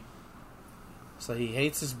movie. So he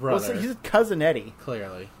hates his brother. Well, so he's cousin Eddie.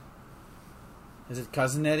 Clearly. Is it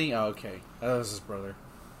Cousin Eddie? Oh, okay. That was his brother.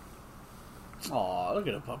 Aw, look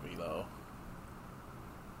at a puppy, though.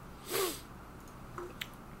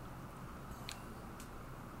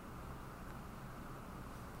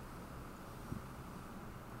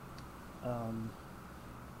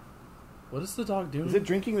 What is the dog doing? Is it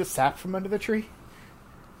drinking the sap from under the tree?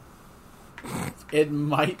 It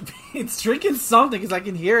might be. It's drinking something, because I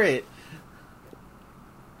can hear it.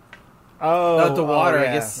 Oh, Not the water, yeah,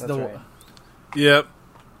 I guess. that's The right. Yep.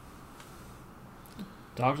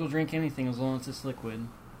 Dogs will drink anything as long as it's liquid.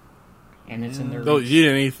 And it's in their... They'll eat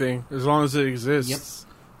anything as long as it exists.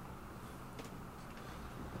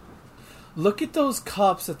 Look at those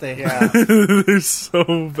cups that they Yeah. have. They're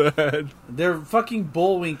so bad. They're fucking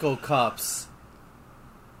Bullwinkle cups.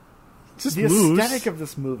 Just The moose. aesthetic of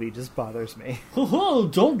this movie just bothers me. Oh,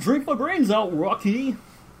 don't drink my brains out, Rocky.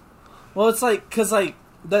 Well, it's like, because, like,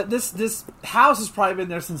 this house has probably been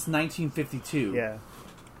there since 1952. Yeah.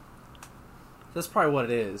 That's probably what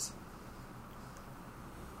it is.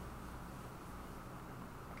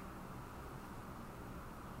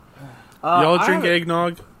 Y'all I drink haven't-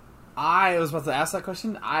 eggnog? I was about to ask that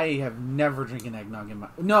question. I have never drinking eggnog in my...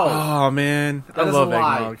 No. Oh, man. I That is love a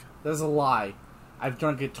lie. eggnog. That is a lie. I've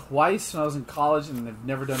drunk it twice when I was in college, and I've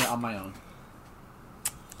never done it on my own.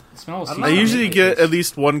 It smells I I don't usually know. get at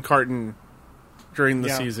least one carton during the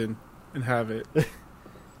Yeah. season and have it.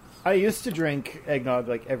 I used to drink eggnog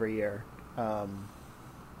like every year.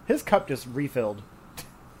 His cup just refilled.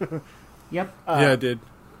 Yep. Yeah, I did.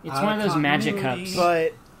 It's one of those magic cups.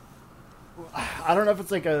 But I don't know if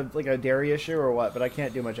it's like a dairy issue or what, but I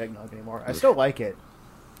can't do much eggnog anymore. I still like it,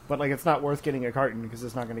 but like it's not worth getting a carton because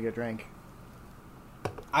it's not going to get drank.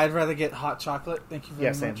 I'd rather get hot chocolate. Thank you very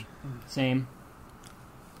Yeah, same. much. Same.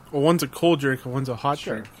 Well, one's a cold drink and one's a hot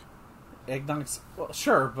Sure. drink. Eggnog's... Well,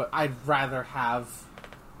 sure, but I'd rather have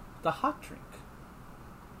the hot drink.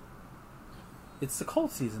 It's the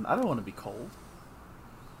cold season. I don't want to be cold.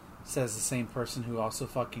 Says the same person who also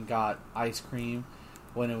fucking got ice cream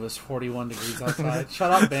when it was 41 degrees outside. Shut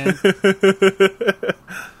up, Ben.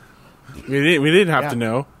 We didn't have Yeah. to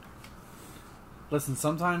know. Listen,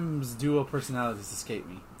 sometimes dual personalities escape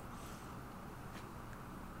me.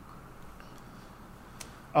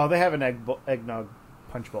 Oh, they have an eggnog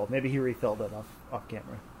punch bowl. Maybe he refilled it off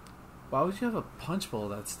camera. Why would you have a punch bowl of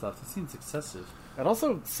that stuff? That seems excessive. It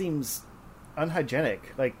also seems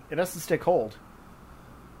unhygienic. Like, it has to stay cold.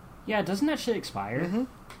 Yeah, doesn't that shit expire? Mm-hmm.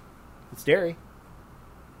 It's dairy.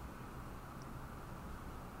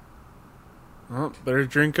 Oh, better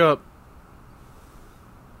drink up.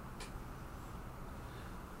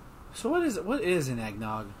 So what is an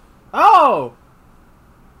eggnog? Oh!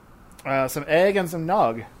 Some egg and some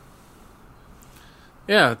nog.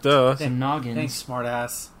 Yeah, duh. Some noggins. Thanks,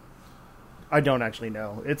 smartass. I don't actually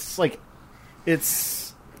know. It's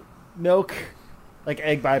milk, like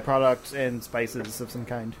egg byproduct and spices of some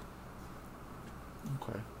kind.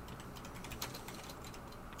 Okay.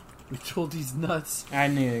 You told these nuts. I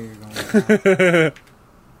knew you were going with that.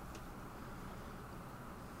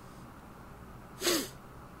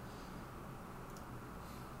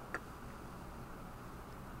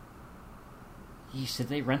 Yeesh, did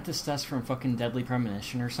they rent this dust from fucking Deadly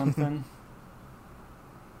Premonition or something?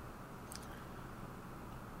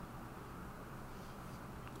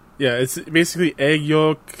 Yeah, it's basically egg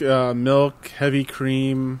yolk, milk, heavy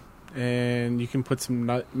cream, and you can put some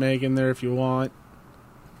nutmeg in there if you want.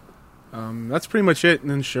 That's pretty much it,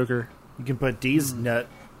 and then sugar. You can put these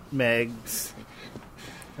nutmegs.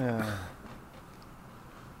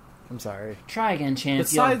 I'm sorry. Try again, Champ.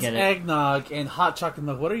 Besides You'll get it. eggnog and hot chocolate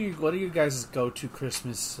milk, what are you guys' go-to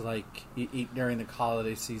Christmas like eat during the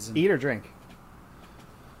holiday season? Eat or drink?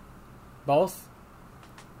 Both.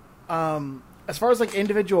 As far as like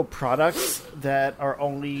individual products that are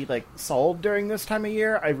only like sold during this time of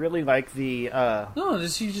year, I really like the. No,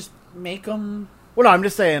 you just make them. Well, no, I'm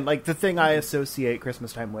just saying like the thing I associate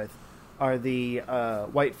Christmas time with are the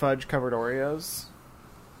white fudge covered Oreos.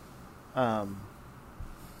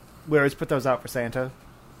 We always put those out for Santa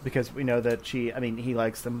because we know that he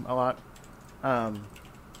likes them a lot.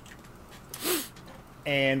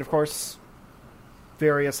 And of course,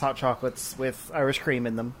 various hot chocolates with Irish cream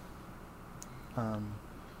in them.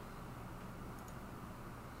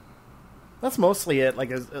 That's mostly it.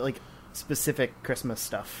 Like specific Christmas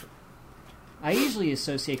stuff. I usually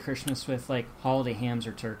associate Christmas with like holiday hams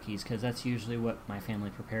or turkeys because that's usually what my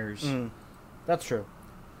family prepares. That's true.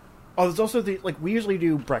 Oh, there's also we usually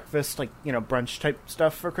do breakfast, brunch type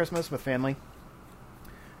stuff for Christmas with family.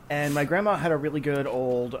 And my grandma had a really good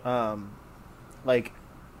old, I think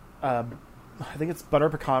it's butter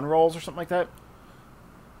pecan rolls or something like that.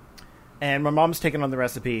 And my mom's taken on the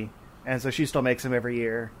recipe, and so she still makes them every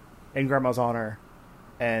year in Grandma's honor.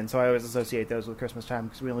 And so I always associate those with Christmas time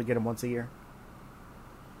because we only get them once a year.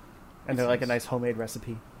 And they're like a nice homemade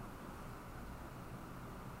recipe.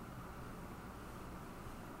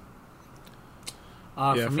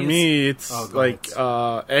 For me, it's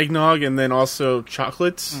eggnog and then also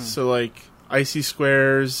chocolates. So like icy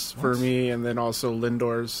squares for me, and then also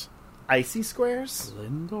Lindor's. Icy squares?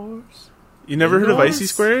 Lindor's? You never heard of icy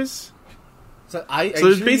squares? So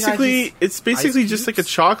it's basically just like a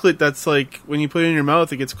chocolate that's like when you put it in your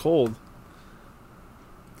mouth, it gets cold.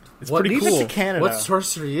 It's pretty leave cool. it to Canada. What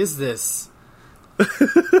sorcery is this?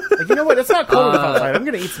 You know what? It's not cold enough outside. I'm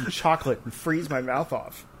going to eat some chocolate and freeze my mouth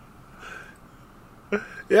off.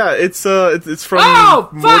 Yeah, it's from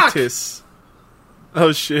Mortis.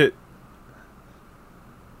 Oh shit!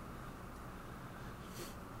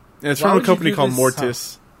 And it's from a company called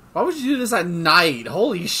Mortis. Why would you do this at night?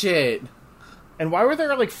 Holy shit! And why were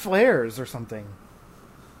there like flares or something?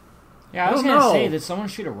 Yeah, I was going to say, did someone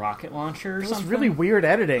shoot a rocket launcher or It was something? really weird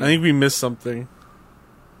editing. I think we missed something.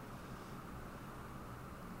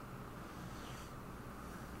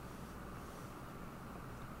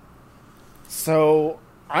 So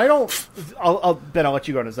I'll let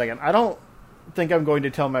you go in a second. I don't think I'm going to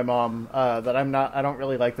tell my mom that I don't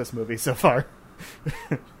really like this movie so far.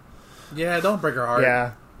 Yeah, don't break her heart.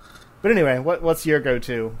 Yeah. But anyway, what's your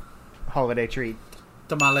go-to holiday treat?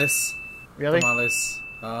 Tamales. Really? Tamales.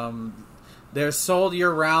 They're sold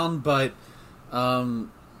year-round, but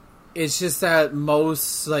it's just that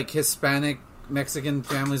most like Hispanic Mexican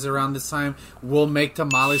families around this time will make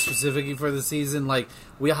tamales specifically for the season. Like,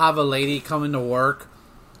 we have a lady coming to work,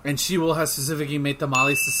 and she will have specifically made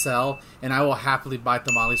tamales to sell, and I will happily buy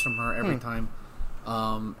tamales from her every time.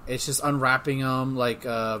 It's just unwrapping them. Like,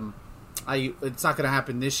 it's not going to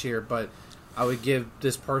happen this year, but I would give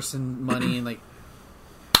this person money and like,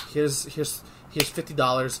 here's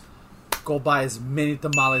 $50. Go buy as many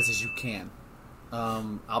tamales as you can.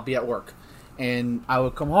 I'll be at work, and I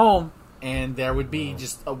would come home, and there would be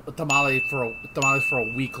just tamales for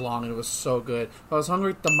a week long, and it was so good. If I was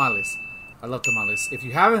hungry, tamales. I love tamales. If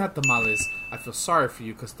you haven't had tamales, I feel sorry for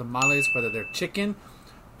you because tamales, whether they're chicken,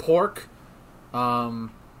 pork, or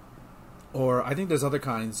I think there's other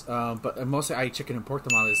kinds, but mostly I eat chicken and pork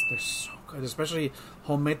tamales. They're so good, especially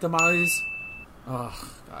homemade tamales. Oh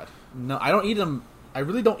God, no, I don't eat them. I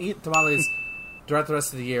really don't eat tamales throughout the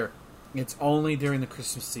rest of the year. It's only during the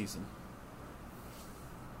Christmas season.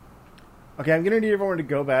 Okay, I'm gonna need everyone to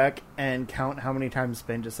go back and count how many times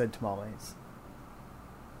Ben just said tamales.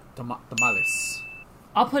 Tamales.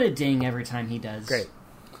 I'll put a ding every time he does. Great.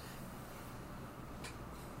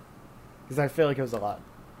 Because I feel like it was a lot.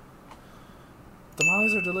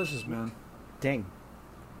 Tamales are delicious, man. Dang.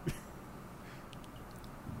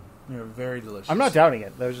 They're very delicious. I'm not doubting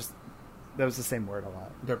it. That was the same word a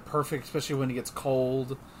lot. They're perfect, especially when it gets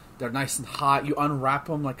cold. They're nice and hot. You unwrap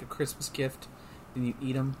them like a Christmas gift, then you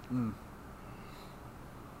eat them.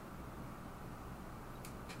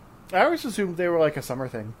 I always assumed they were like a summer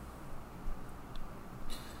thing.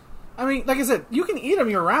 I mean, like I said, you can eat them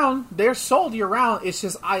year round. They're sold year round. It's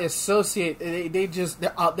just I associate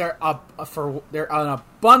they're an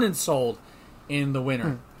abundance sold in the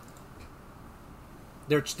winter.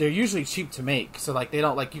 They're usually cheap to make, so like they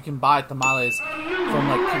don't like you can buy tamales from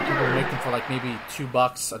like people who make them for like maybe $2,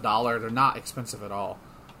 $1. They're not expensive at all.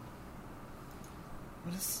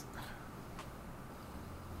 What is?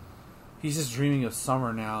 He's just dreaming of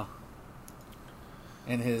summer now.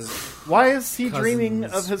 And his Why is he cousin's- dreaming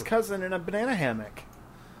of his cousin in a banana hammock?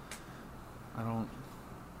 I don't.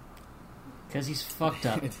 Because he's fucked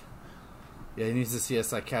up. Yeah, he needs to see a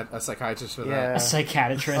psychiatrist for Yeah. A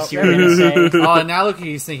psychiatrist, Oh, you were going to say. that. Oh, and now look who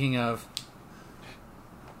he's thinking of.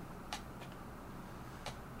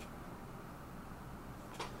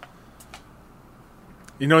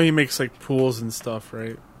 You know he makes like pools and stuff,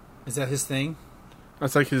 right? Is that his thing?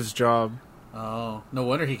 That's like his job. Oh, no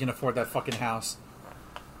wonder he can afford that fucking house.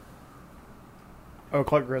 Oh,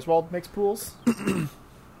 Clark Griswold makes pools?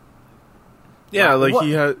 Yeah, like what?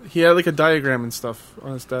 he had like a diagram and stuff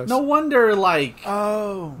on his desk. No wonder, like,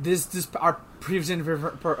 Oh. this our previous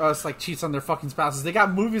interview for us, like, cheats on their fucking spouses. They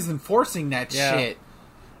got movies enforcing that Yeah. shit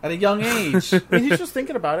at a young age. I mean, he's just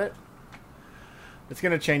thinking about it. It's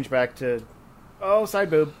going to change back to, side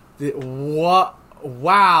boob. What?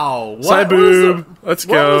 Wow. What, Side what was the- boob. Let's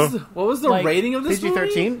go. What was the Like, rating of this movie?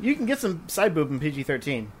 PG-13? You can get some side boob in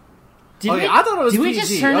PG-13. Okay, I thought it was did we PG.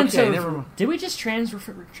 just turn Okay, into? never mind. Did we just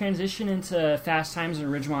transition into Fast Times at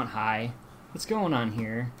Ridgemont High? What's going on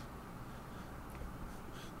here?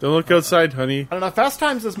 Don't look outside, honey. I don't know. Fast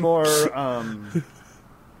Times is more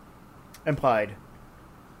implied.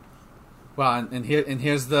 Wow, and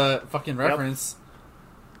here's the fucking reference.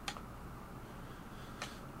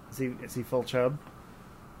 Is he full chub?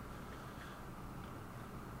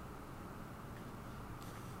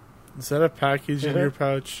 Is that a package in your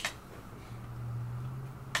pouch?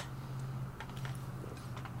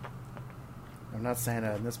 I'm not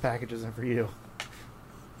Santa, and this package isn't for you.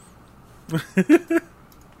 Did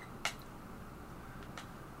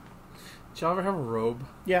y'all ever have a robe?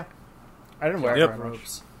 Yeah. I didn't wear it Yep. very much.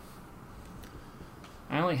 Robes.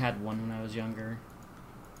 I only had one when I was younger.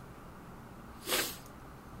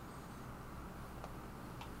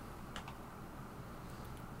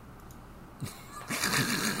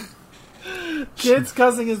 Kids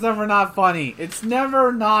cussing is never not funny. It's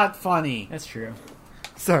never not funny. That's true.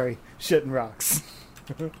 Sorry, shit and rocks.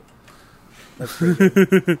 That's pretty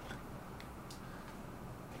good.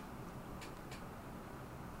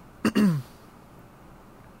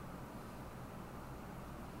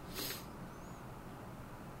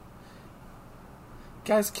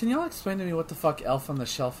 Guys, can y'all explain to me what the fuck Elf on the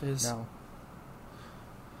Shelf is? No.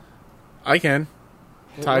 I can.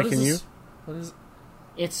 Ty, What is can you? this? What is?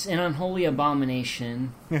 It's an unholy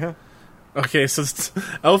abomination. Okay, so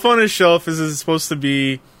Elf on a Shelf is supposed to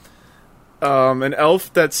be an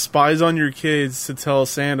elf that spies on your kids to tell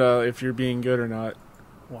Santa if you're being good or not.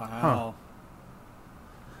 Wow.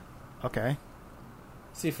 Okay.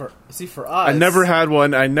 See for us. I never had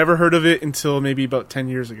one. I never heard of it until maybe about 10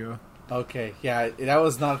 years ago. Okay, yeah, that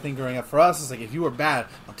was not a thing growing up for us. It's like if you were bad,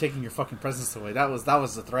 I'm taking your fucking presents away. That was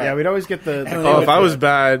the threat. Yeah, we'd always get the And Oh, would if I do was it.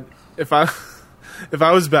 bad, if I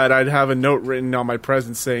was bad, I'd have a note written on my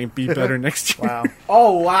present saying "Be better next year," wow.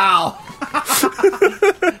 Oh wow.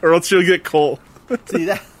 or else you'll get coal. See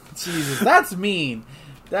that? Jesus, that's mean.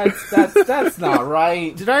 That's not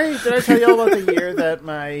right. Did I tell you all about the year that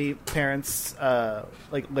my parents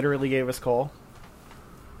literally gave us coal?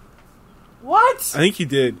 What? I think you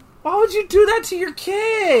did. Why would you do that to your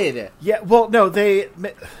kid? Yeah, well, no, they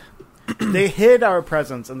hid our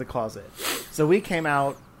presents in the closet. So we came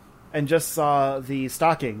out and just saw the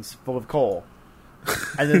stockings full of coal.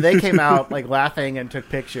 And then they came out like laughing and took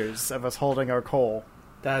pictures of us holding our coal.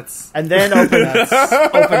 That's And then opened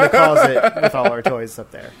the closet with all our toys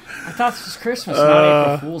up there. I thought this was Christmas,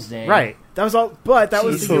 not April Fool's Day. Right. That was all. But that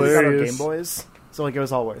was Jeez, the year we got our hilarious. Game Boys, so like it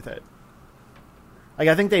was all worth it. Like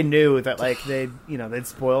I think they knew that like they'd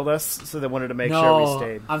spoiled us, so they wanted to make sure we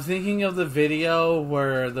stayed. I'm thinking of the video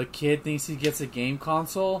where the kid thinks he gets a game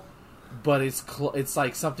console, but it's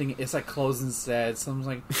like something. It's like clothes instead. So I'm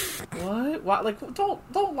like, what? Why? Like,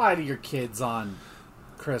 don't lie to your kids on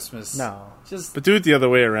Christmas. No. Just But do it the other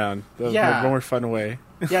way around. The Yeah. more fun way.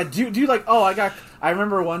 yeah. Do like I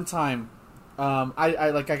remember one time,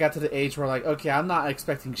 I got to the age where like okay, I'm not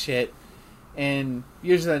expecting shit. And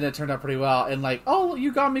usually that turned out pretty well. And like, oh,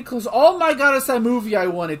 you got me close. Oh my god, it's that movie I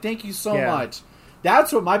wanted. Thank you so much.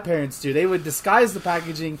 That's what my parents do. They would disguise the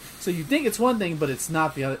packaging so you think it's one thing, but it's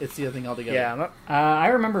not the other. It's the other thing altogether. Yeah. I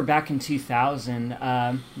remember back in 2000,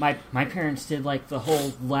 my parents did like the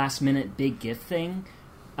whole last minute big gift thing,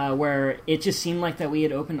 where it just seemed like that we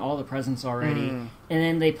had opened all the presents already, and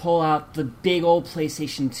then they pull out the big old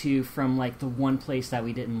PlayStation 2 from like the one place that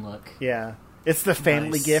we didn't look. Yeah. It's the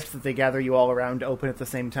family Nice. gift that they gather you all around to open at the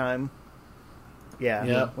same time. Yeah.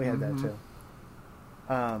 Yep. We had that too.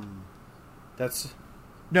 That's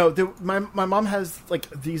No, my mom has like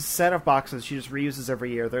these set of boxes she just reuses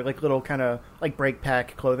every year. They're like little kind of like break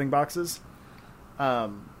pack clothing boxes.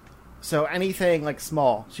 So anything like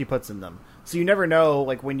small, she puts in them. So you never know,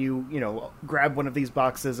 like when you grab one of these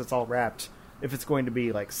boxes, it's all wrapped. If it's going to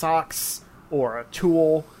be like socks or a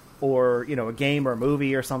tool or a game or a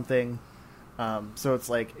movie or something. So it's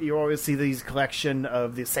like you always see these collection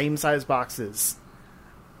of the same size boxes,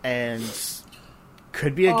 and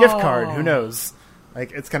could be a gift card. Who knows?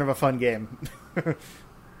 Like it's kind of a fun game.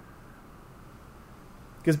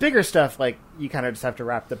 Because bigger stuff, like you kind of just have to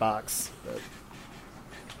wrap the box. But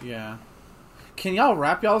yeah. Can y'all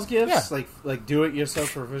wrap y'all's gifts? Yeah. Like do it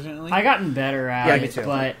yourself proficiently? I gotten better at Yeah, me it, too.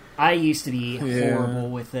 but I used to be Yeah. horrible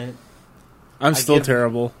with it. I'm still give-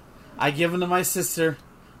 terrible. I give them to my sister.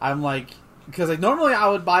 I'm like, because like normally I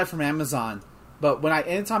would buy from Amazon, but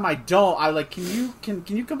anytime I don't, I like, can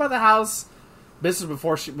you come by the house? This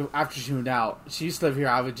was after she moved out. She used to live here.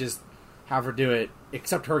 I would just have her do it,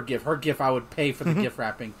 except her gift. Her gift, I would pay for the gift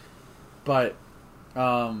wrapping, but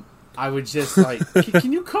I would just like,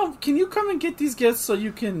 can you come and get these gifts so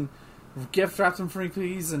you can gift wrap them for me,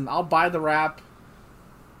 please, and I'll buy the wrap.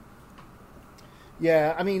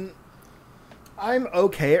 yeah, I mean, I'm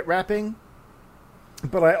okay at wrapping,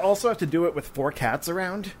 but I also have to do it with 4 cats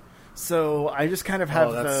around. So I just kind of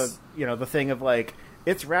have that's- the thing of like,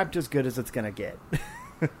 it's wrapped as good as it's gonna get.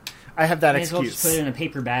 I have that May as well excuse. just put it in a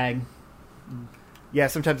paper bag. Yeah,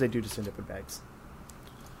 sometimes I do just end up in bags.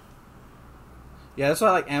 Yeah, that's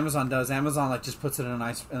what like Amazon does. Amazon like just puts it in a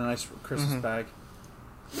nice Christmas bag.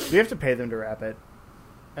 We have to pay them to wrap it,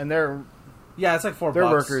 and their Yeah, it's like $4.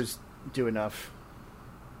 workers do enough.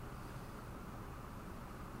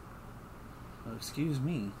 Oh, excuse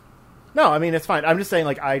me. No, I mean it's fine. I'm just saying,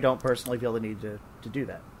 like, I don't personally feel the need to do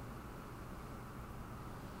that.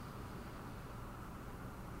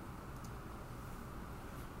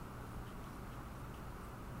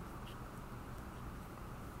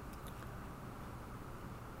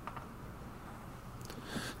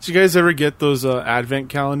 Did you guys ever get those advent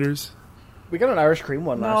calendars? We got an Irish cream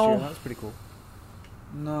one last No. year. That was pretty cool.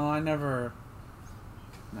 No, I never.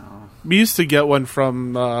 No. We used to get one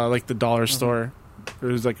from like the dollar store. It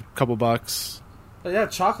was like a couple bucks. But yeah,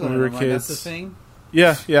 chocolate. When in we were them, like, that's the kids. thing.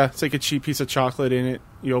 Yeah, it's like a cheap piece of chocolate in it.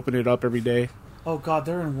 You open it up every day. Oh god,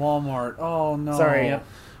 they're in Walmart. Oh no. Sorry. Yep.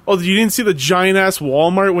 Oh, you didn't see the giant ass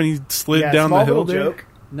Walmart when he slid Yeah, down small the hill little there? joke.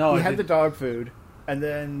 No, He I had the didn't. dog food, and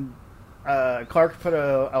then Clark put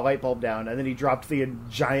a light bulb down, and then he dropped the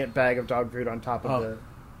giant bag of dog food on top of Oh. the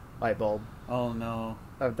light bulb. Oh no.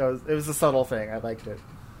 It was a subtle thing. I liked it.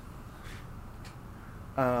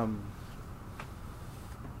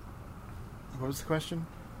 What was the question?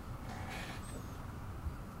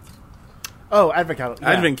 Oh, advent calendar. Yeah.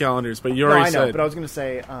 Advent calendars, but you No, already I know, said. but I was going to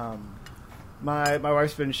say, my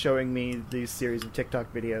wife's been showing me these series of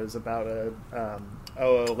TikTok videos about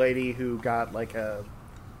a lady who got like a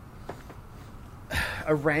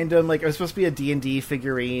random, like, it was supposed to be a D&D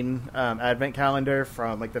figurine advent calendar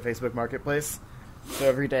from like the Facebook Marketplace. So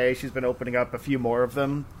every day she's been opening up a few more of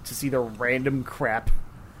them to see the random crap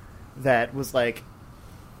that was like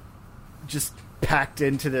just packed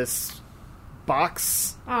into this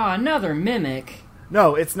box. Ah, another mimic.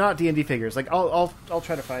 No, it's not D&D figures. Like I'll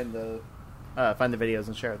try to find the videos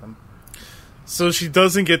and share them. So she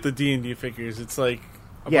doesn't get the D&D figures. It's like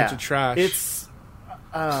a bunch of trash. It's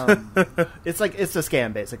it's like it's a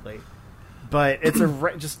scam basically. but it's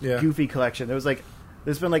a just Yeah. goofy collection. There's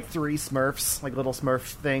been like 3 Smurfs, like little Smurf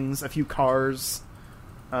things, a few cars,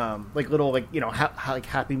 like little like like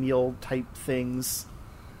Happy Meal type things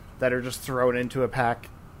that are just thrown into a pack.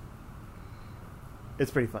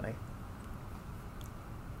 It's pretty funny.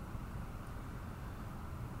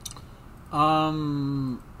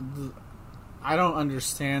 I don't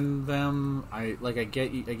understand them. I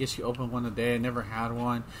guess you open one a day. I never had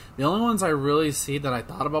one. The only ones I really see that I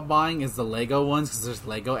thought about buying is the Lego ones because there's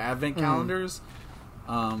Lego Advent calendars.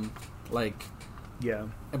 Yeah.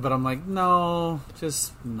 But I'm like, no,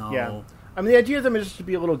 just no. Yeah. I mean, the idea of them is just to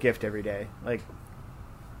be a little gift every day, like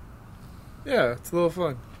Yeah, it's a little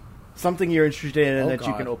fun. something you're interested in and Oh, that you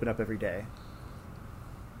God. can open up every day.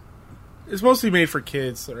 It's mostly made for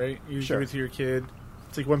kids, right? You Sure. give it to your kid.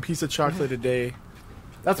 It's like one piece of chocolate a day.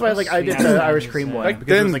 That's why I did Sweet. the Irish cream one Back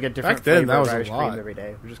because it then- was like a different back then, flavor that of was a Irish lot. cream every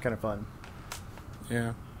day, which is kind of fun.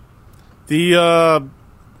 Yeah.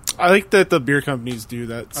 I like that the beer companies do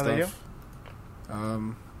that Oh, they stuff.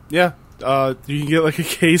 Yeah. You can get like a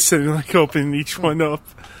case and like open each one up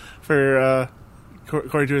for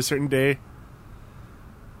according to a certain day.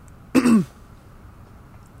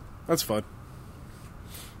 That's fun.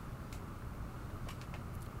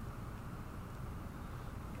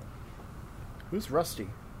 Who's Rusty?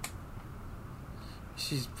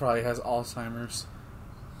 She probably has Alzheimer's.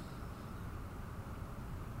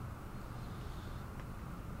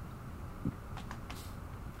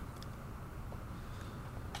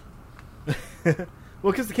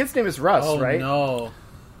 Well, because the kid's name is Russ, Oh right? no!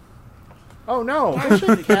 Oh no! Don't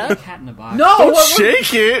shake the cat. Cat in a box. No! Don't what-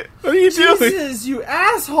 shake it! What are you doing? Jesus, you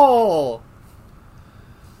asshole!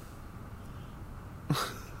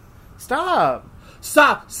 Stop!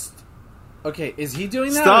 Stop! Okay, is he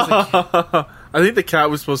doing that? Or is it- Stop! I think the cat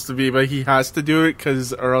was supposed to be, but he has to do it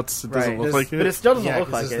because, or else it doesn't Right. look like it. But it still doesn't yeah, look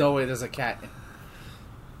 'cause like there's it. no way there's a cat.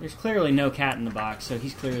 There's clearly no cat in the box, so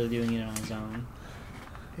he's clearly doing it on his own.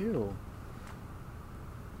 Ew.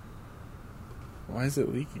 Why is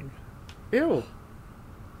it leaking? Ew.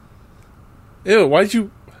 Ew! Why'd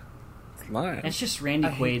you lie? It's just Randy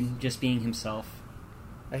I hate- Quaid just being himself.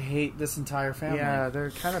 I hate this entire family. Yeah,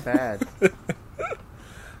 they're kind of bad.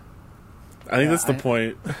 I think that's the I-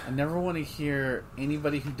 point. I never want to hear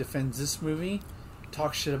anybody who defends this movie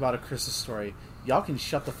talk shit about A Christmas Story. Y'all can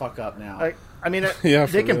shut the fuck up now. I mean, Yeah,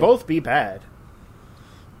 for they can real. both be bad.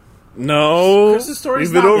 No, Christmas Story's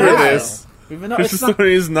we've been not over bad. this. We've been, Christmas it's not,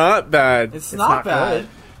 Story is not bad. it's not not bad. good.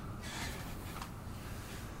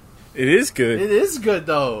 It is good. It is good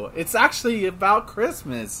though. It's actually about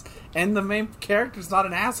Christmas, and the main character's not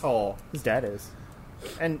an asshole. His dad is,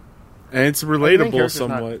 and And it's the main relatable character's not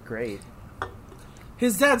somewhat. great.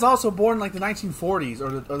 His dad's also born in like the 1940s or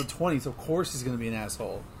the 20s. Of course, he's going to be an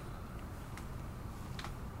asshole.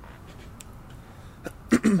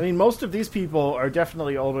 I mean, most of these people are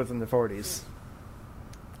definitely older than the 40s.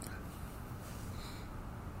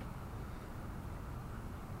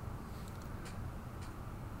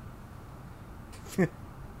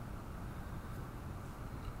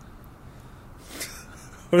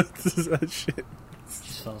 What is that shit?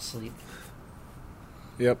 Just fell asleep.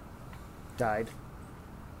 Yep. Died.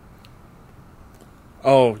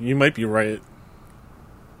 Oh, you might be right.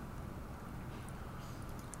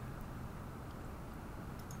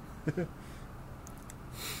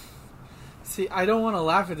 See, I don't want to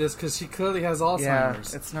laugh at this because she clearly has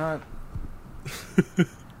Alzheimer's. Yeah, it's not.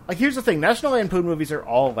 Like, here's the thing: National Lampoon movies are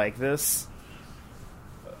all like this.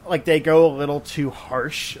 Like, they go a little too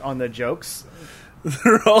harsh on the jokes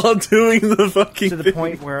They're all doing the fucking to the thing.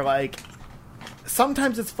 point where, like,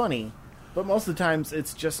 sometimes it's funny, but most of the times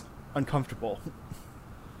it's just uncomfortable.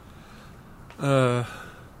 Ah,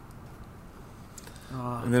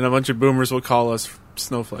 And then a bunch of boomers will call us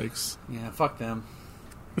snowflakes. yeah, fuck them.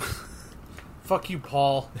 Fuck you,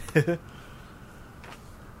 Paul.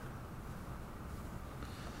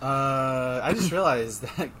 I just realized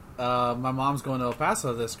that my mom's going to El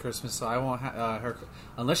Paso this Christmas, so I won't have her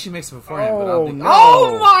unless she makes it beforehand. But I don't Oh, think. no.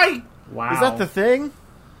 Oh my! Wow. Is that the thing?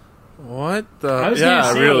 What the? I was yeah,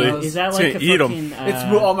 gonna say, really. is that It's like a gonna eat 'em. fucking... It's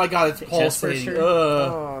oh my god! It's chest pulsating. burster?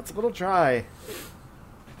 Ugh. Oh, it's a little dry.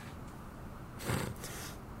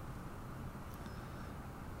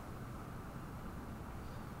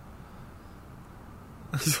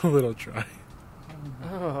 It's a little dry.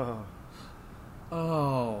 Oh,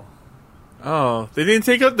 Oh. Oh, they didn't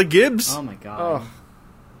take out the Gibbs? Oh my god. oh.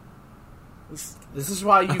 This is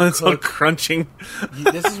why you It's all cook. crunching.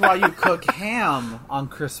 This is why you cook ham on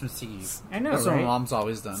Christmas Eve. I know, That's what my right? mom's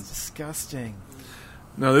always done. Disgusting.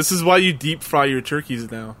 No, this is why you deep fry your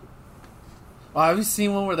turkeys now. Oh, have you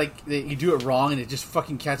seen one where like you do it wrong and it just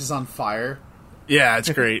fucking catches on fire? Yeah, it's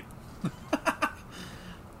great.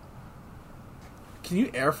 Can you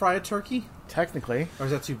air fry a turkey? Technically. Or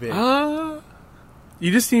is that too big?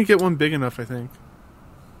 You just need to get one big enough, I think.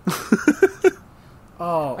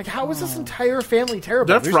 Oh. Like, how is this entire family terrible?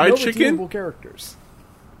 That There's fried no chicken? redeemable characters.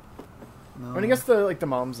 No. I mean, I guess the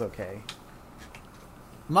mom's okay.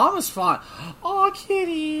 Mama's fine. Oh,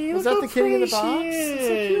 kitty. Was look that how the kitty in the pretty box? she It's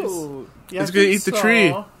so is. cute. Yeah, It's I gonna think eat the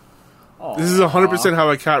tree. Aw. This is 100% how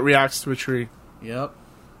a cat reacts to a tree. Yep.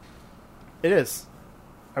 It is.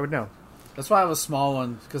 I would know. That's why I have a small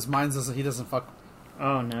one, because mine doesn't. He doesn't fuck.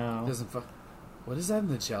 Oh no. Doesn't fuck. What is that in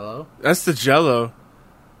the Jello? That's the Jello.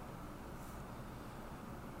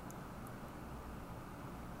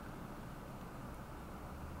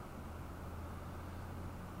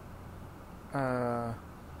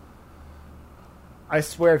 I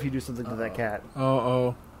swear if you do something to that cat.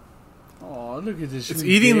 Oh. Oh, look at this. It's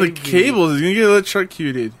sweet eating the baby. cables. It's gonna get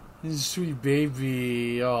electrocuted. This is sweet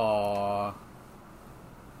baby. Aw.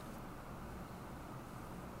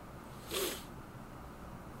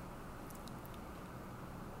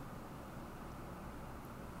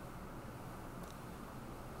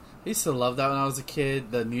 I used to love that when I was a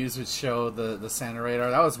kid. The news would show the Santa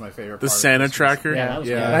radar. That was my favorite The part. of Santa Christmas. tracker. Yeah, that was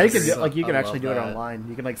Now good. you can So- you can I actually love do it that. online.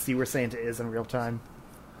 You can like see where Santa is in real time.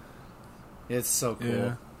 It's so cool.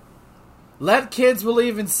 Yeah. Let kids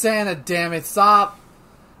believe in Santa, damn it. Stop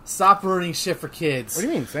ruining shit for kids. What do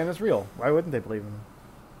you mean? Santa's real. Why wouldn't they believe in him?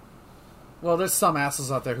 Well, there's some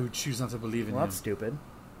assholes out there who choose not to believe in Well, him. that's stupid.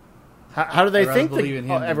 How do they I'd rather think believe in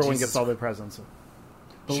him than everyone Jesus gets all their presents?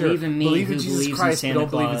 Believe in me Believe who in Jesus believes Christ, in but Santa don't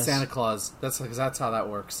believe in Claus. Santa Claus. That's how that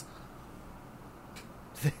works.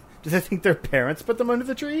 Do they think their parents put them under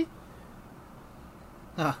the tree?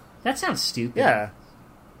 That sounds stupid. Yeah.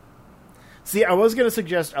 See, I was going to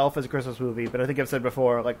suggest Elf as a Christmas movie, but I think I've said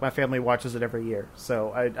before, like, my family watches it every year,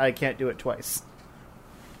 so I can't do it twice.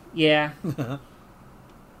 Yeah.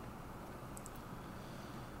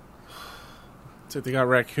 So they got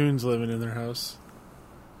raccoons living in their house.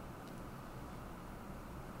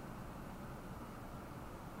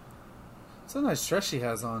 It's a nice dress she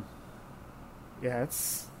has on. Yeah,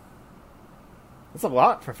 it's a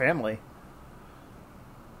lot for family.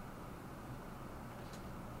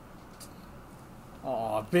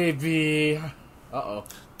 Aw, baby. Uh-oh.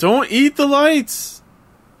 Don't eat the lights.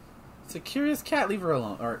 It's a curious cat. Leave her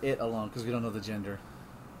alone. Or it alone, because we don't know the gender.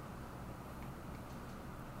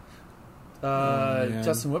 man.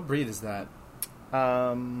 Justin, what breed is that?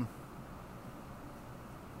 I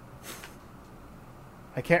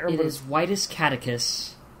can't It remember. is white as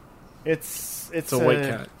Catechus. It's It's a white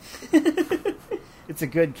cat. It's a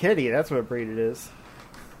good kitty. That's what breed it is.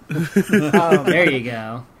 There you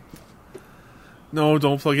go. No,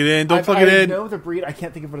 don't plug it in. Don't plug I it in. know the breed. I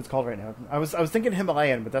can't think of what it's called right now. I was thinking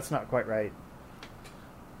Himalayan, but that's not quite right.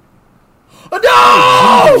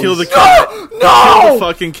 Oh, no! Kill the cat. Kill No! the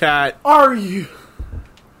fucking cat. Are you?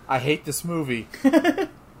 I hate this movie.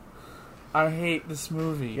 I hate this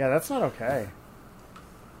movie. Yeah, that's not okay.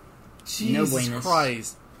 Jesus buenas.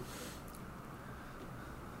 Christ.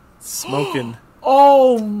 Smoking.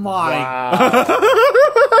 Oh my. Wow.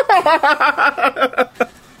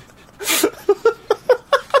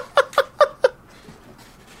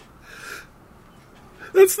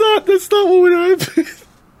 That's not what would happen.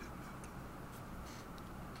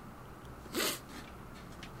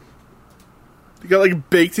 They got like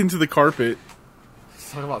baked into the carpet.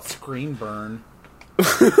 Let's talk about screen burn.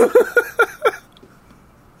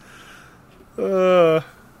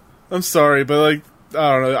 I'm sorry, but like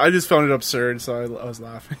I don't know. I just found it absurd, so I was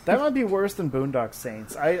laughing. That might be worse than Boondock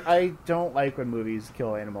Saints. I don't like when movies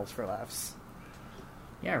kill animals for laughs.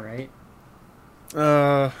 Yeah, right.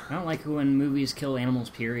 Uh, I don't like when movies kill animals,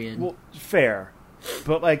 period. Well, fair.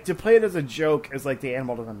 But, like, to play it as a joke is like the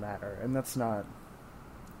animal doesn't matter, and that's not...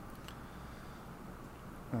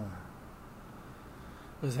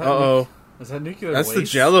 Is that uh-oh. Is that nuclear That's the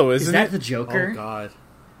waste? Jello, is isn't that it? the Joker? Oh god.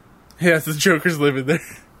 Yeah, the Joker's living there.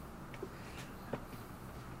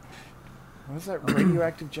 What is that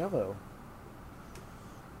radioactive jello?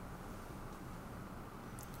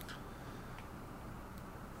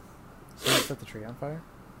 Someone set the tree on fire?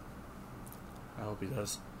 I hope he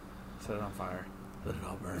does. Set it on fire. Let it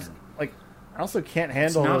all burn. Like, I also can't It's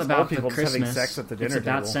handle not those about old the people just having Christmas. sex at the dinner It's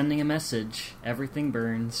about table. sending a message. Everything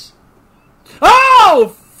burns.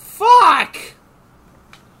 Oh fuck!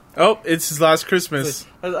 Oh, it's his last Christmas.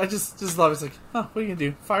 I just love it. It's like, huh, what are you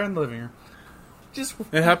gonna do? Fire in the living room. Just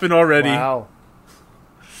It happened already. Wow.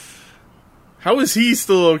 How is he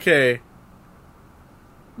still okay?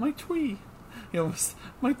 my twee. You know,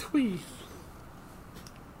 my twee.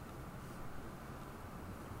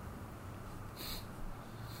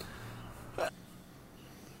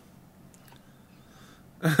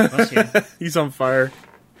 Bless you. He's on fire.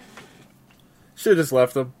 Should have just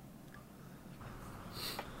left him.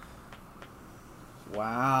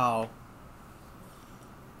 Wow.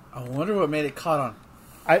 I wonder what made it caught on.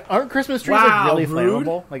 Aren't Christmas trees Wow, like really rude.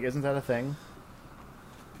 flammable? Like, isn't that a thing?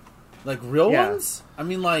 Like real Yeah. ones? I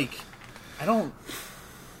mean, like, I don't.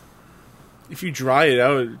 If you dry it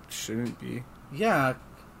out, it shouldn't be. Yeah.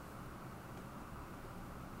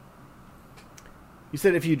 You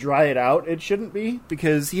said if you dry it out, it shouldn't be?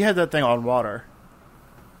 Because he had that thing on water.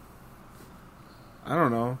 I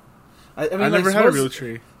don't know. I mean, I like, never had a real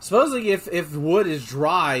tree. Supposedly, if wood is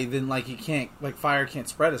dry, then like you can't, like, fire can't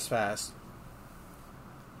spread as fast.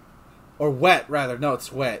 Or wet, rather. No,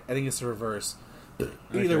 it's wet. I think it's the reverse.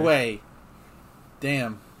 Either Okay. way,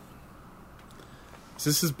 damn. Is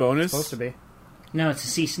this his bonus? Supposed to be. No, it's a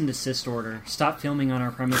cease and desist order. Stop filming on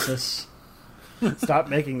our premises. Stop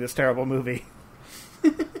making this terrible movie.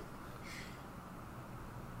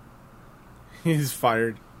 He's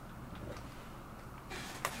fired.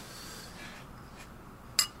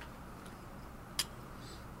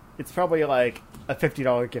 It's probably like a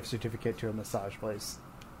 $50 gift certificate to a massage place.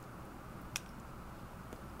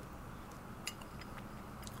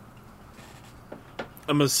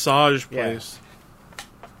 A massage Yeah. place.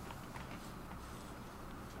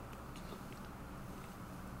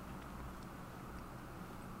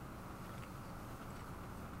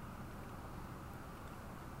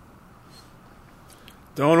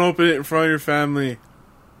 Don't open it in front of your family.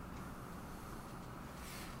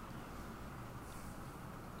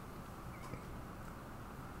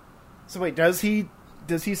 So wait, does he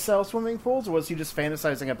sell swimming pools, or was he just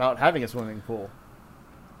fantasizing about having a swimming pool?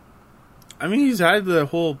 I mean, he's had the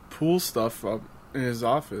whole pool stuff up in his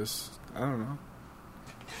office. I don't know.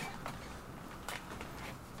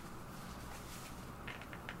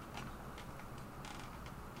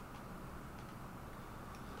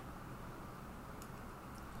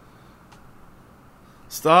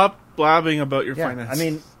 Stop blabbing about your Yeah, finances. I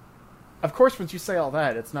mean, of course, once you say all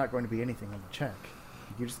that, it's not going to be anything on the check.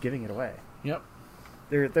 You're just giving it away. Yep.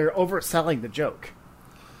 They're overselling the joke.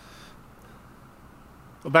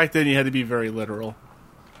 well, back then you had to be very literal.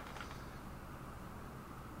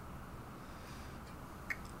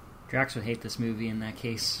 Drax would hate this movie in that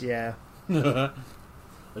case. Yeah.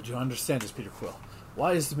 But you understand this, Peter Quill.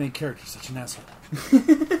 Why is the main character such an asshole?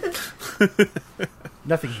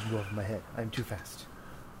 Nothing can go over my head. I'm too fast.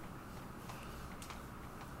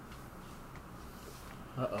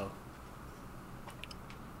 Uh-oh.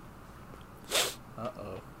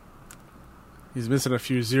 Uh-oh. He's missing a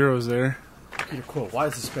few zeros there. Peter Quill, why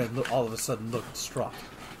does this man all of a sudden look distraught?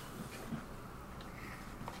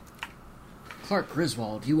 Clark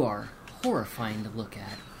Griswold, you are horrifying to look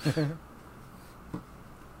at.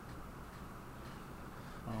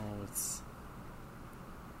 Oh, it's...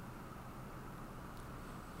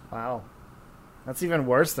 Wow. That's even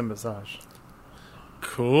worse than massage.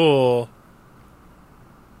 Cool.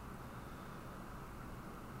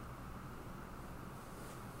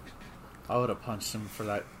 I would have punched him for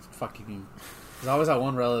that fucking... There's always that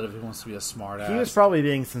one relative who wants to be a smart ass. He was probably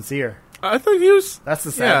being sincere. I thought he was... That's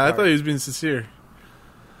the sad Yeah, I part. thought he was being sincere.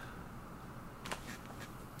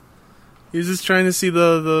 He was just trying to see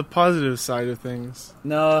the positive side of things.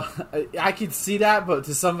 No, I could see that, but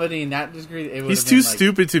to somebody in that degree, it would He's have too been like,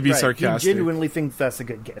 stupid to be Right, sarcastic. He genuinely thinks that's a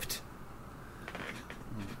good gift.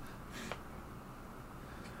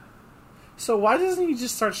 So why doesn't he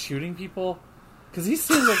just start shooting people? Because he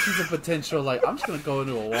seems like he's a potential, like, I'm just going to go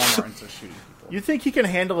into a Walmart and start shooting people. You think he can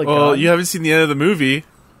handle a Well, gun? you haven't seen the end of the movie.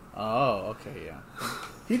 Oh, okay, yeah.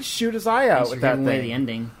 He'd shoot his eye out Thanks for with that giving away the thing.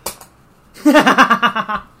 ending.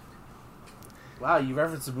 Wow, you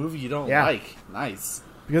referenced a movie you don't Yeah. like. Nice.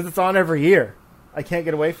 Because it's on every year. I can't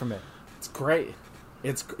get away from it. It's great.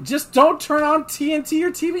 Just don't turn on TNT or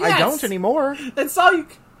TBS. I don't anymore. That's all you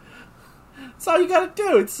gotta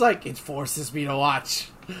do. It's like, it forces me to watch.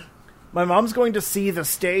 My mom's going to see the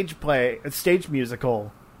stage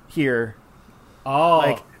musical here. Oh,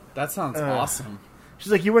 Like, that sounds awesome.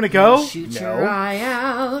 She's like, "You want to go?" Shoot No. your eye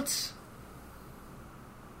out.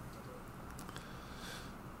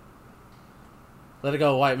 Let it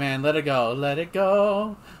go, white man. Let it go. Let it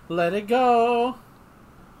go. Let it go.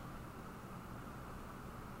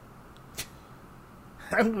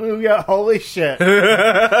 Hallelujah! Holy shit! Where's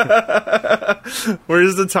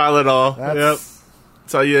the Tylenol? That's, Yep.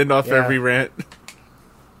 That's how you end off Yeah. every rant.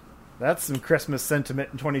 that's some Christmas sentiment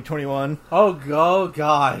in 2021. Oh,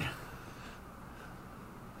 God.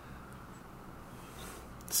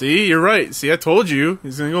 See, you're right. See, I told you.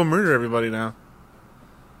 He's going to go murder everybody now.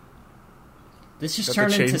 This just Got the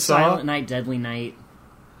turned into chainsaw? Silent Night, Deadly Night.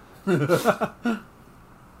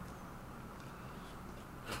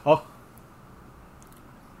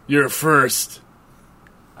 You're first.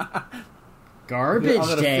 Garbage I'm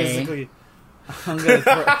gonna day. physically. I'm gonna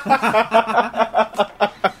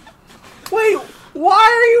Wait, why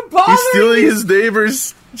are you bothering He's stealing me? his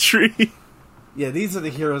neighbor's tree. Yeah, these are the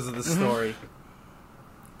heroes of the story.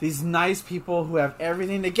 These nice people who have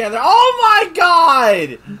everything together. Oh my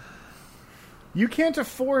god! You can't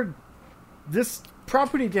afford this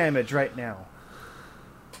property damage right now.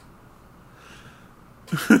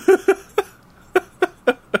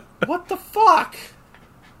 What the fuck?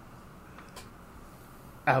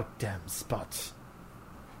 Out damn spot.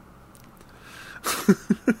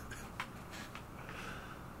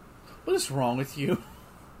 What is wrong with you?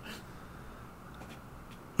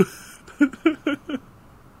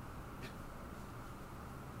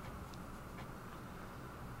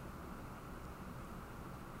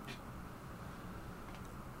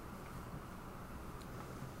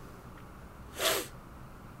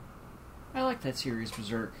 I like that series,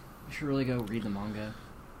 Berserk. You should really go read the manga.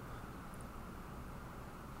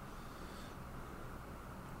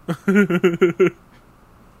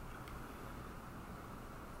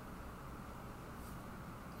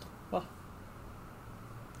 Well,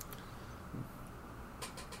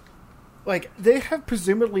 Like, they have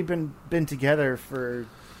presumably been together for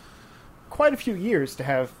quite a few years to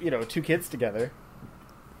have, two kids together.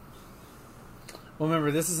 well,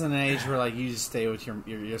 remember, this is an age where like you just stay with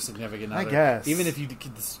your significant other. I guess. Even if you.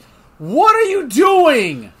 What are you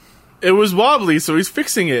doing? It was wobbly, so he's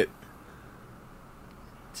fixing it.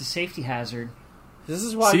 It's a safety hazard. This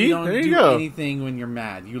is why See? you don't There you do go. anything when you're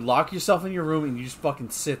mad. You lock yourself in your room and you just fucking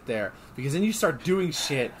sit there because then you start doing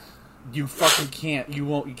shit you fucking can't.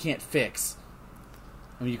 You can't fix.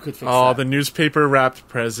 I mean, you could fix Oh, that. the newspaper wrapped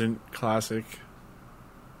present. Classic.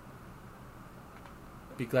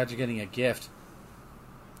 Be glad you're getting a gift.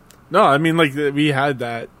 No, I mean, like, we had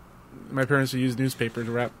that. My parents would use newspaper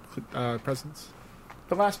to wrap presents.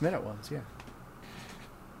 The last minute ones, yeah.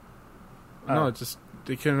 No, Oh. it just,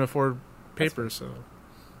 they couldn't afford paper, so.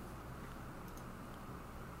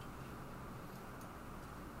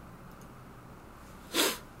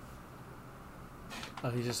 Oh,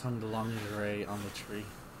 he just hung the lingerie on the tree.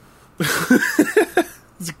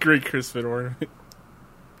 It's a great Christmas ornament.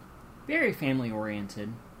 Very family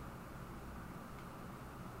oriented.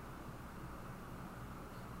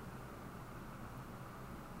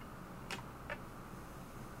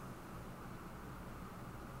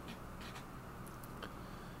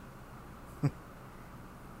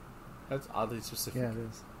 That's oddly specific. Yeah, it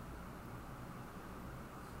is.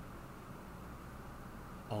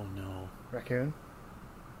 Oh no. Raccoon?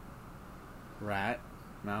 Rat?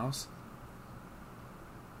 Mouse?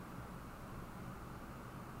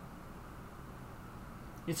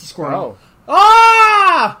 It's a squirrel. Oh.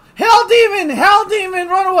 Ah! Hell demon! Hell demon!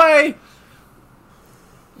 Run away!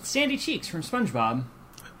 It's Sandy Cheeks from SpongeBob.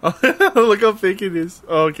 Look how fake it is.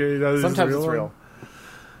 Oh, okay, that is Sometimes it's one. real.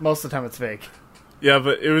 Most of the time it's fake. Yeah,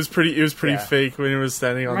 but it was pretty Yeah. fake when it was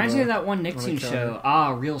standing on Reminds the... me of that one Nicktoons counter. show.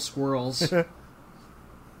 Ah, Real Squirrels.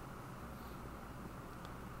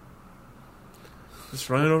 Just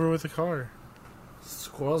run it over with a car.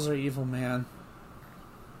 Squirrels are evil, man.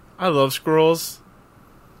 I love squirrels.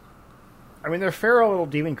 I mean, they're feral little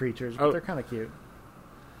demon creatures, but Oh. they're kind of cute.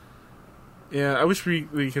 Yeah, I wish we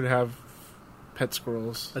could have pet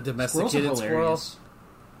squirrels. A Squirrels are domesticated squirrel. hilarious.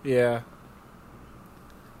 Yeah.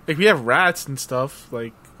 Like, we have rats and stuff.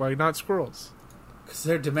 Like, why not squirrels? Because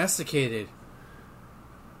they're domesticated.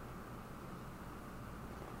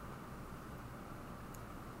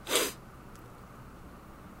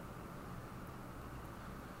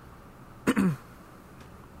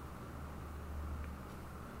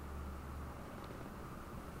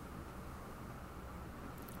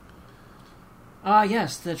 Ah,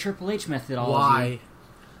 yes, the Triple H methodology. Why?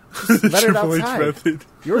 Let it Triple H outside. method.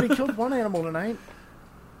 You already killed one animal tonight.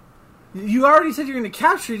 You already said you're going to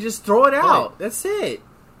capture it. Just throw it out. Right. That's it.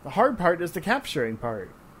 The hard part is the capturing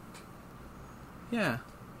part. Yeah.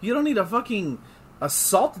 You don't need a fucking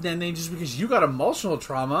assault ending just because you got emotional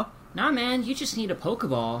trauma. Nah, man, you just need a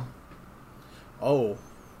Pokeball. Oh.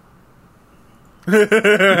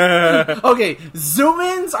 Okay,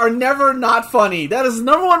 zoom-ins are never not funny. That is the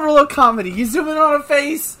number one rule of comedy. You zoom in on a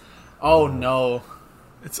face. Oh no.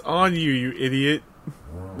 It's on you, you idiot.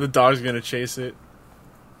 The dog's gonna chase it.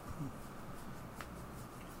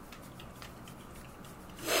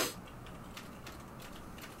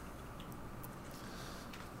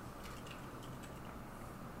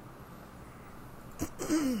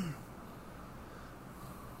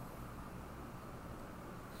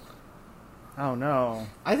 Oh no.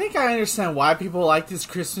 I think I understand why people like this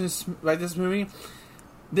movie.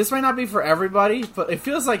 this might not be for everybody, but it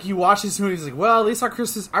feels like you watch these movies like, well, at least our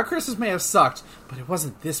Christmas may have sucked, but it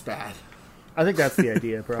wasn't this bad. I think that's the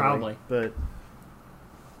idea, probably. Probably. But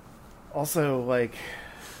also, like,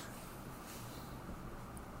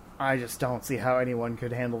 I just don't see how anyone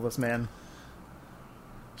could handle this man.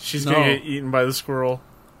 She's No. gonna get eaten by the squirrel.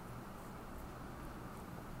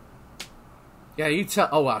 Yeah, you tell.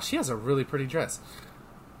 Oh wow, she has a really pretty dress.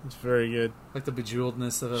 It's very good. Like the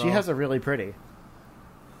bejeweledness of it all. She has a really pretty.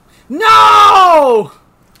 No!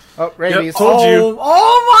 Oh, rabies. Yep, told you.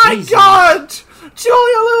 Oh my Jesus. God!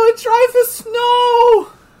 Julia Louis-Dreyfus, no!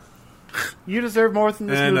 You deserve more than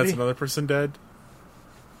this And movie. that's another person dead.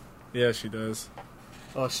 Yeah, she does.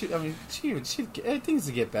 Oh, she things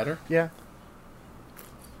to get better. Yeah.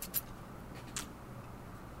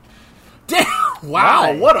 Damn!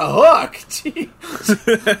 Wow, Why? what a hook!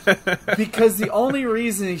 Jeez. Because the only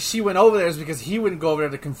reason she went over there is because he wouldn't go over there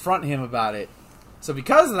to confront him about it. So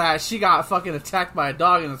because of that, she got fucking attacked by a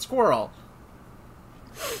dog and a squirrel.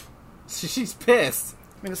 So she's pissed.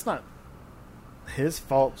 I mean, it's not his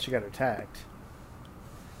fault she got attacked.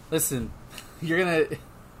 Listen, you're gonna...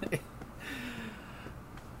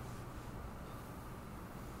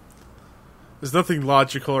 There's nothing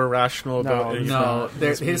logical or rational about any No, of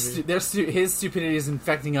this movie. his stupidity is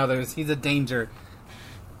infecting others. He's a danger.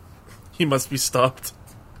 He must be stopped.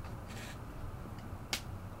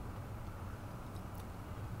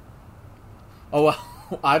 Oh,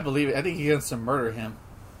 well, I believe it. I think he wants to murder him.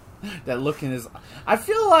 That look in his... I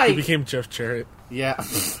feel like... He became Jeff Jarrett. Yeah.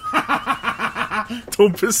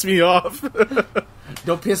 Don't piss me off.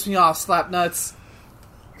 Don't piss me off, slap nuts.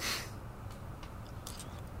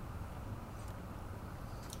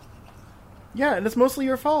 Yeah, and it's mostly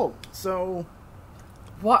your fault. So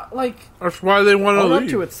What, like... That's why they want to own up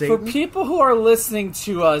leave. to it, For Satan. people who are listening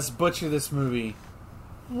to us butcher this movie,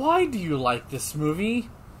 why do you like this movie?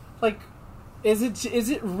 Like, is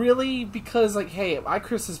it really because, like, hey, my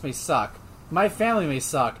Christmas may suck, my family may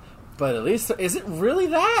suck, but at least, is it really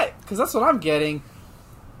that? Because that's what I'm getting.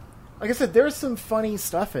 Like I said, there's some funny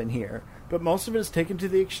stuff in here, but most of it is taken to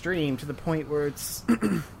the extreme, to the point where it's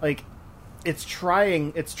like it's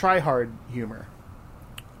try hard humor.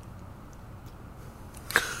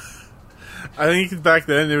 I think back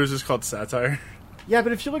then it was just called satire. Yeah,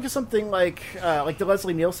 but if you look at something like the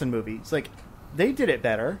Leslie Nielsen movies, like they did it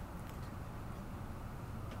better.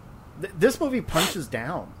 This movie punches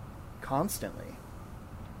down constantly.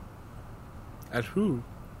 At who?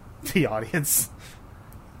 The audience.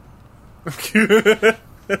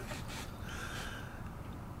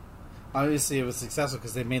 Obviously, it was successful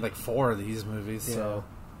because they made like 4 of these movies. Yeah. So,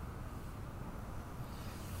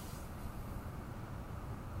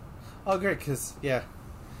 oh, great! Because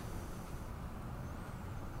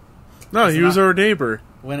No, he was not- our neighbor.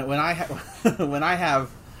 when I when I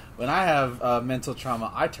have mental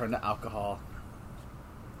trauma, I turn to alcohol.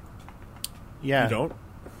 Yeah. You don't?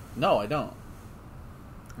 No, I don't.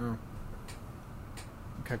 Oh.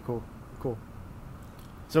 Okay, cool.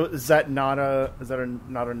 So is that not a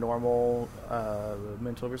normal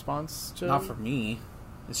mental response? To... Not for me.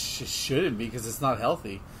 It shouldn't be because it's not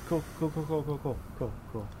healthy. Cool.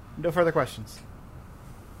 No further questions.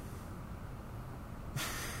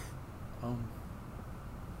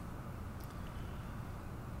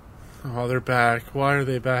 Oh, they're back. Why are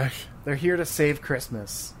they back? They're here to save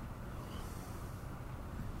Christmas.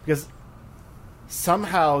 Because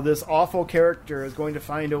somehow this awful character is going to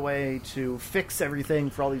find a way to fix everything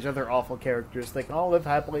for all these other awful characters. They can all live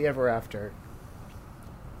happily ever after.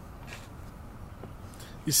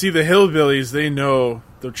 You see, the hillbillies, they know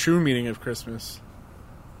the true meaning of Christmas.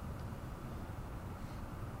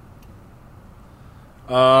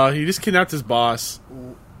 He just kidnapped his boss.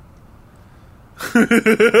 He kidnapped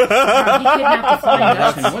the Flying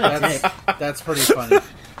Dutchman. What a dick. That's pretty funny.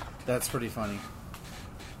 That's pretty funny.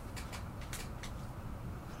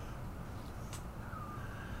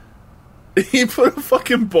 He put a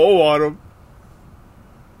fucking bow on him.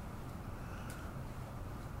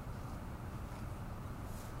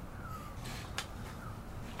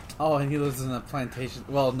 Oh, and he lives in a plantation.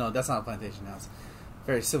 Well, no, that's not a plantation house.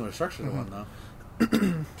 Very similar structure to one, though.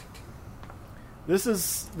 This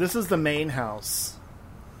is the main house.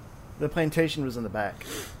 The plantation was in the back.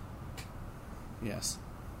 Yes.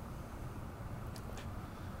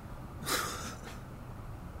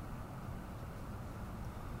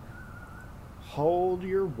 Hold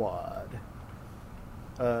your wad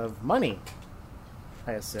of money,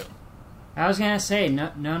 I assume. I was gonna say,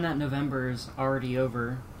 no, not November is already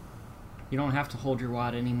over. You don't have to hold your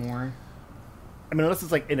wad anymore. I mean, unless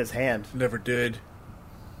it's like in his hand, Never did.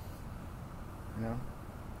 you know.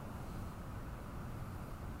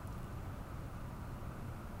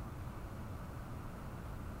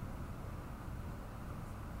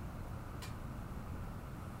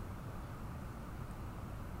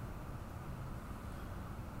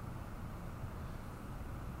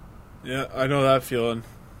 Yeah, I know that feeling.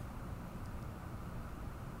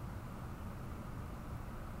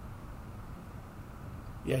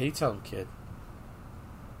 Yeah, you tell him, kid.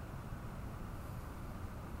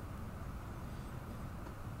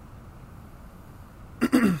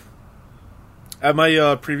 At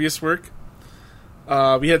my previous work,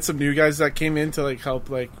 we had some new guys that came in to like help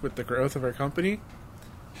like with the growth of our company.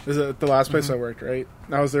 This is the last place I worked, right?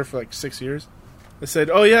 I was there for like 6 years. I said,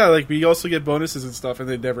 "Oh yeah, like we also get bonuses and stuff," and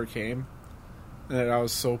they never came. And I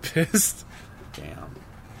was so pissed. Damn.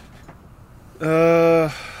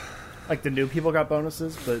 Like the new people got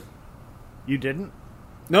bonuses, but you didn't.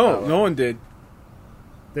 No, no one did.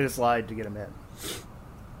 They just lied to get them in.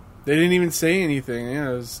 They didn't even say anything.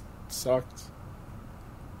 Yeah, it sucked.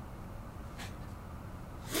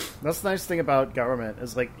 That's the nice thing about government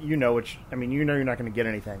is like you know you're not going to get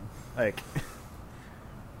anything. Like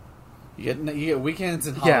You get weekends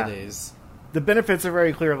and Yeah. holidays. the benefits are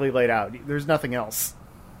very clearly laid out. There's nothing else.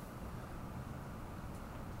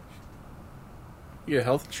 You get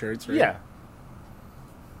health insurance, right? Yeah,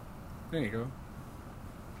 There you go.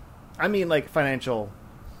 I mean like financial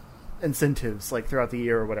incentives like throughout the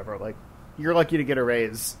year or whatever. Like you're lucky to get a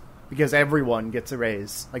raise because everyone gets a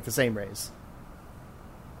raise, like the same raise.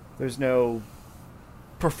 There's no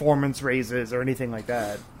performance raises or anything like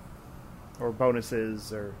that, or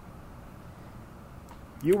bonuses, or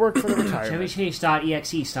you work for the retirement.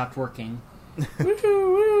 ChevyChase.exe stopped working.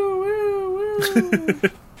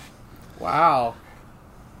 Wow.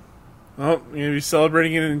 Oh, you're going to be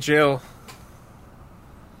celebrating it in jail.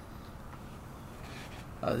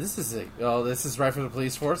 This is right for the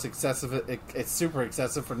police force. Excessive. It's super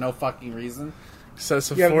excessive for no fucking reason.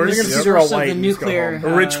 Excessive Yeah, force. you're gonna Yep. see they're all Source of white the and just go nuclear-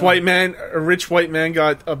 home. A rich white man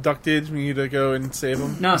got abducted. We need to go and save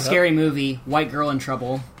him. No, scary movie. White girl in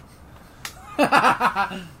trouble.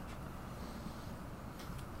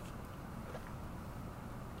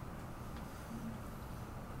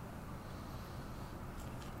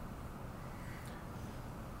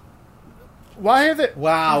 Why are they?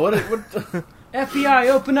 Wow. What? FBI,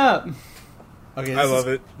 open up! Okay. I love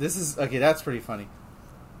it. This is okay. That's pretty funny.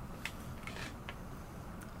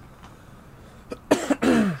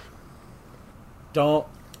 Don't.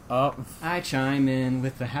 Oh. I chime in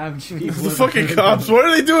with the have people. The fucking cops. What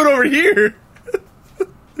are they doing over here?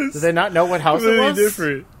 Do they not know what house it Completely was?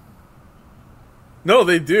 different. No,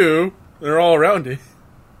 they do. They're all around it.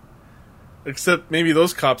 Except maybe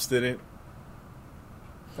those cops didn't.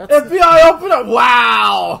 That's FBI, open up!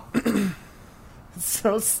 Wow.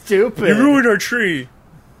 so stupid. You ruined our tree.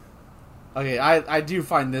 Okay, I do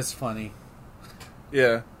find this funny.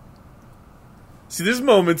 Yeah. See, there's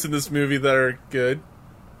moments in this movie that are good.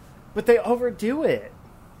 But they overdo it.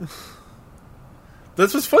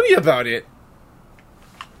 That's what's funny about it.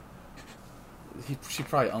 She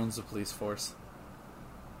probably owns the police force.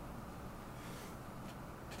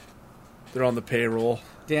 They're on the payroll.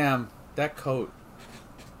 Damn, that coat.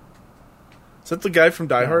 Is that the guy from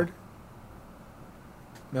Die No. Hard?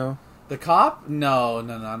 No? The cop? No, I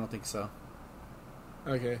don't think so.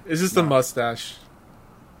 Okay. It's just the mustache.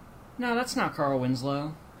 No, that's not Carl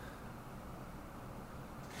Winslow.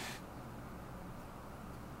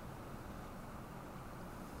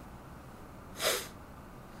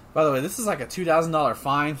 By the way, this is like a $2,000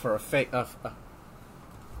 fine for a fake.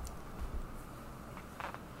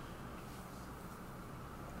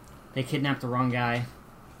 They kidnapped the wrong guy.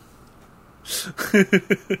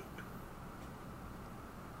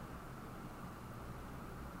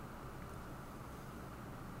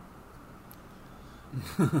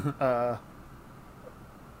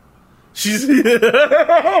 She's. I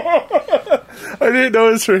didn't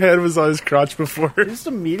notice her head was on his crotch before. They just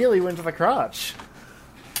immediately went to the crotch.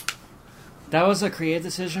 That was a creative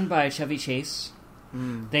decision by Chevy Chase.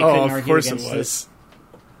 They Oh, couldn't of argue course it against was.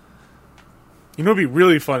 You know, it'd be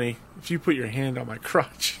really funny if you put your hand on my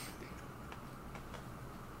crotch.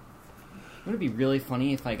 Would it be really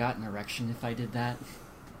funny if I got an erection if I did that?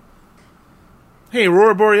 Hey,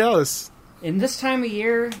 Aurora Borealis. In this time of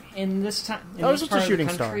year, in this That was this just part a of shooting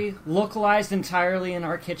the country, localized entirely in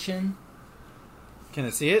our kitchen. Can I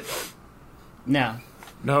see it? No.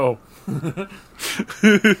 No.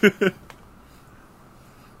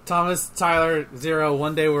 Thomas, Tyler, Zero,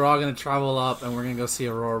 one day we're all going to travel up and we're going to go see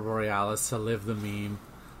Aurora Borealis to live the meme.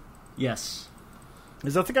 Yes.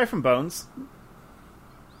 Is that the guy from Bones?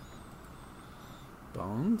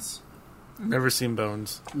 Bones? Never seen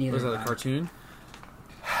Bones. Neither. Was that have a I. cartoon?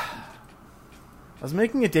 I was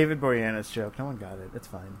making a David Boreanaz joke. No one got it. It's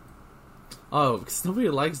fine. Oh, because nobody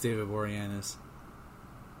likes David Boreanaz.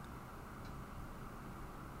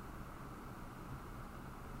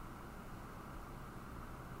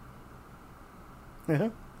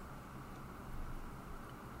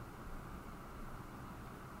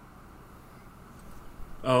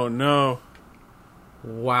 Oh no.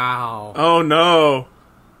 Wow. Oh no.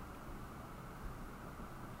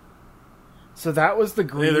 So that was the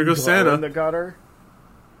green there goes glow Santa. that got her?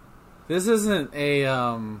 This isn't a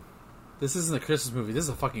Christmas movie. This is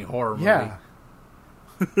a fucking horror movie. Yeah.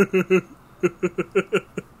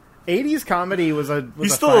 80s comedy was a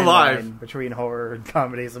He's a still fine alive. line between horror and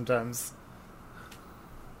comedy sometimes.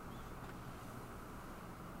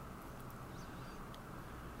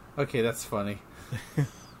 Okay, that's funny.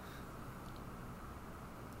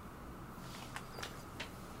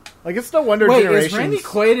 Like, it's no wonder Wait, generations... is Randy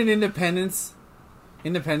Quaid in Independence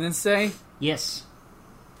Day? Yes.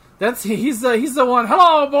 He's the one.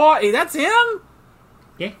 Hello, boy. That's him.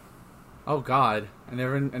 Yeah. Oh God, I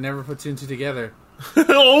never put two and two together.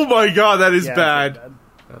 Oh my god, that is Yeah, bad. it's bad.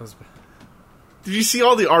 That was bad. Did you see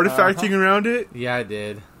all the artifacting around it? Yeah, I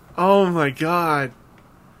did. Oh my god.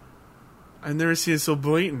 I've never seen it so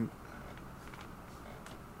blatant.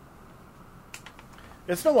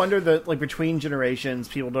 It's no wonder that, like, between generations,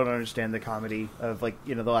 people don't understand the comedy of, like,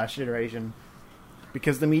 the last generation.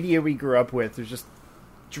 Because the media we grew up with is just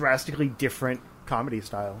drastically different comedy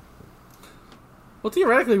style. Well,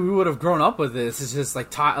 theoretically, we would have grown up with this. It's just like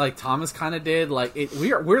Thomas kind of did. Like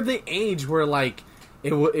we're the age where like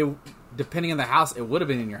it depending on the house, it would have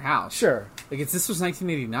been in your house. Sure. Like this was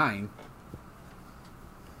 1989.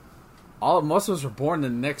 Most of us were born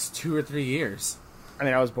in the next 2 or 3 years. I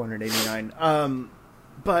mean, I was born in 89.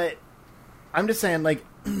 But I'm just saying, like,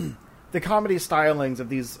 the comedy stylings of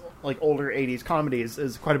these, like, older 80s comedies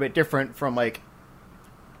is quite a bit different from, like,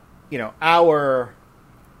 our,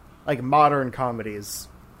 like, modern comedies.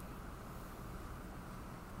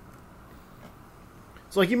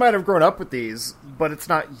 So, like, you might have grown up with these, but it's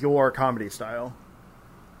not your comedy style.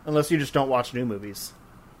 Unless you just don't watch new movies.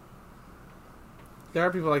 There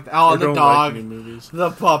are people like that. Oh, Or the don't dog, like any movies.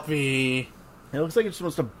 the puppy. It looks like it's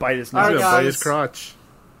supposed to bite his All nose. right, He's gonna bite guys. his crotch.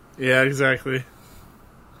 Yeah, exactly.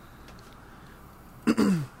 All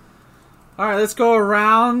right, let's go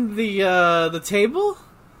around the table,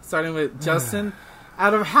 starting with Justin.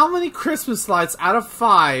 Out of how many Christmas lights out of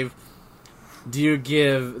 5 do you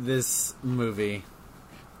give this movie?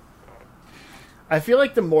 I feel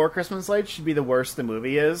like the more Christmas lights should be the worse the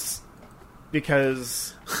movie is,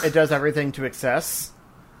 because it does everything to excess.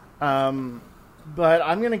 But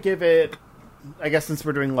I'm going to give it, I guess since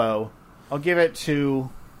we're doing low, I'll give it 2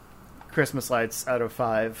 Christmas lights out of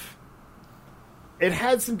 5. It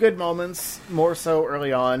had some good moments, more so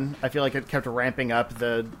early on. I feel like it kept ramping up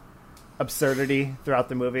the absurdity throughout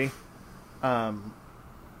the movie.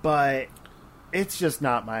 But it's just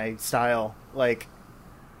not my style. Like,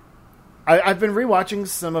 I've been rewatching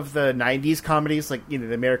some of the 90s comedies, like,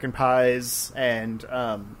 the American Pies and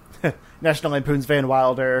National Lampoon's Van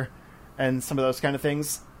Wilder and some of those kind of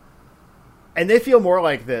things. And they feel more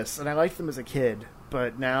like this, and I liked them as a kid.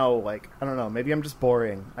 But now, like, I don't know, maybe I'm just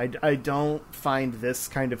boring. I don't find this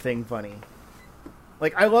kind of thing funny.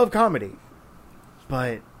 Like, I love comedy,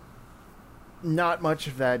 but not much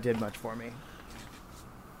of that did much for me.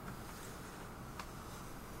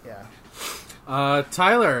 Yeah.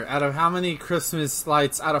 Tyler, out of how many Christmas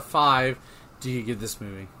lights out of 5 do you give this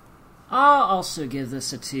movie? I'll also give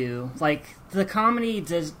this a 2. Like, the comedy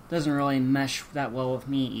doesn't really mesh that well with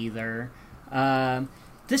me either.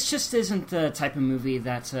 This just isn't the type of movie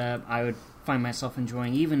that I would find myself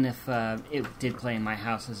enjoying, even if it did play in my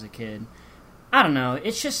house as a kid. I don't know.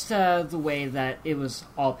 It's just the way that it was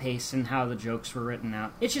all paced and how the jokes were written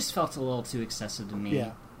out. It just felt a little too excessive to me.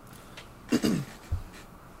 Yeah.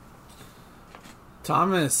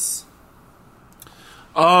 Thomas.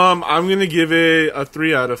 I'm gonna give it a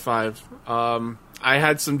 3 out of 5. I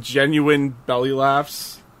had some genuine belly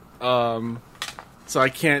laughs, so I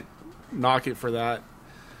can't knock it for that.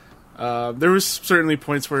 There was certainly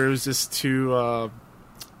points where it was just too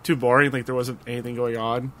boring, like there wasn't anything going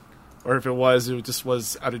on, or if it just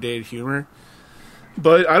was out-of-date humor.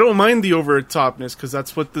 But I don't mind the over-the-topness, because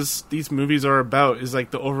that's what these movies are about, is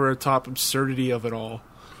like the over-the-top absurdity of it all.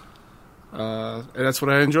 And that's what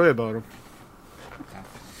I enjoy about them.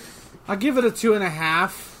 I'll give it a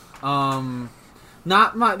 2.5.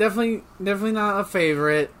 Definitely not a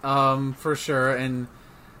favorite, for sure, and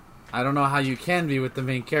I don't know how you can be with the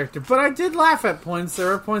main character, but I did laugh at points. There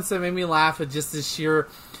were points that made me laugh at just the sheer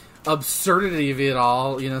absurdity of it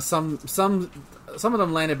all. Some of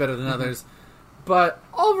them landed better than others, but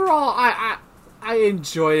overall, I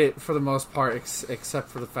enjoyed it for the most part, except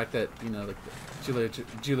for the fact that like Julia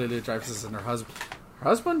Louis-Dreyfus and her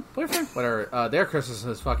husband, boyfriend, whatever. Their Christmas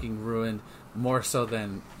was fucking ruined more so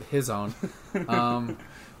than his own.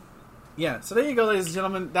 Yeah, so there you go, ladies and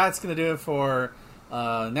gentlemen. That's going to do it for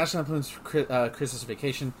National Lampoon's Christmas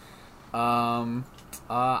Vacation. I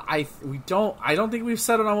don't think we've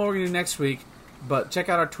settled on what we're going to do next week, but check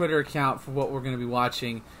out our Twitter account for what we're going to be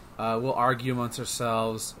watching. We'll argue amongst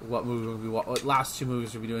ourselves what last 2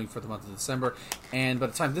 movies we'll be doing for the month of December. And by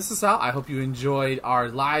the time this is out, I hope you enjoyed our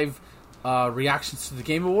live reactions to the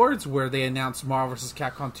Game Awards, where they announced Marvel vs.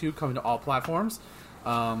 Capcom 2 coming to all platforms.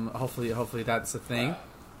 Hopefully that's a thing.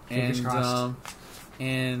 Fingers crossed.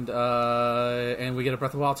 And we get a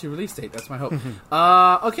Breath of the Wild 2 release date. That's my hope.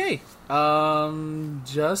 Okay.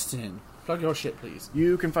 Justin, plug your shit, please.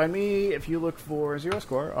 You can find me if you look for Zero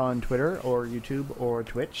Score on Twitter or YouTube or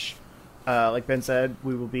Twitch. Like Ben said,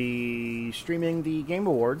 we will be streaming the Game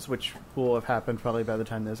Awards, which will have happened probably by the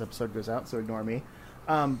time this episode goes out, so ignore me.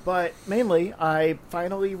 But mainly, I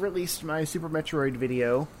finally released my Super Metroid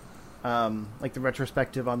video, like the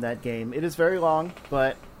retrospective on that game. It is very long,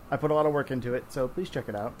 but I put a lot of work into it, so please check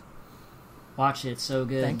it out. Watch it, it's so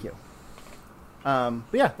good. Thank you. But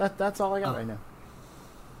yeah, that's all I got right now.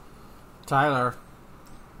 Tyler.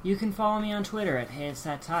 You can follow me on Twitter at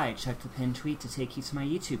HeyIt'sThatTy. Check the pinned tweet to take you to my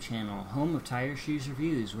YouTube channel, home of Tire Shoes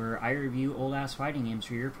Reviews, where I review old-ass fighting games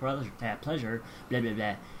for your pleasure, blah, blah,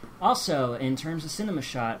 blah. Also, in terms of Cinema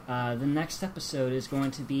Shot, the next episode is going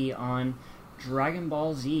to be on Dragon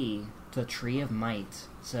Ball Z, The Tree of Might.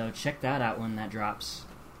 So check that out when that drops.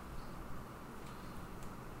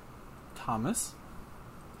 Thomas.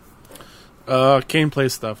 Gameplay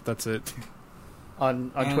stuff, that's it. On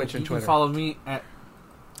Twitch and you Twitter. Can follow me at...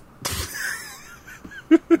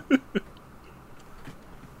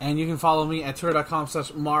 And you can follow me at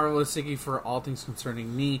twitter.com/marvelousiggy for all things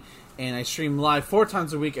concerning me. And I stream live 4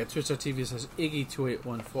 times a week at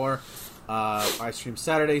twitch.tv/iggy2814. I stream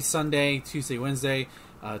Saturday, Sunday, Tuesday, Wednesday.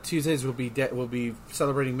 Tuesdays we'll be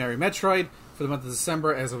celebrating Merry Metroid for the month of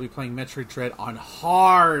December, as I'll be playing Metroid Dread on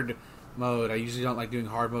hard mode. I usually don't like doing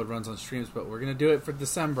hard mode runs on streams, but we're going to do it for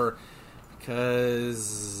December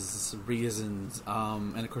because reasons.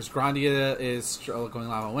 And of course, Grandia is going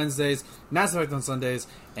live on Wednesdays, Mass Effect on Sundays,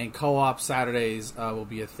 and co-op Saturdays will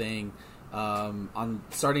be a thing.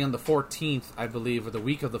 Starting on the 14th, I believe, or the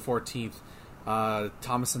week of the 14th,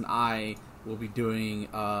 Thomas and I will be doing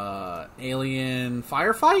Alien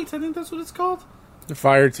Firefight. I think that's what it's called. The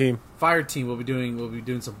Fire Team. Fire Team. We'll be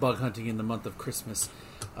doing some bug hunting in the month of Christmas.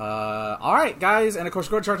 All right, guys, and of course,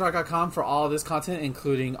 go to chartalk.com for all of this content,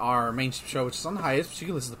 including our main show, which is on the hiatus, but you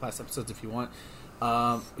can listen to past episodes if you want.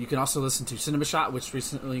 You can also listen to Cinema Shot, which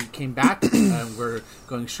recently came back. We're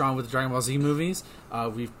going strong with the Dragon Ball Z movies.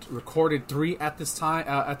 We've recorded 3 at this time.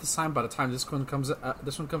 By the time this one comes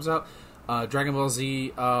out, Dragon Ball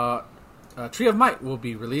Z Tree of Might will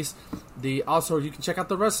be released. Also, you can check out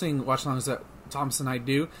the wrestling watch-alongs that Thomas and I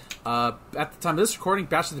do. At the time of this recording,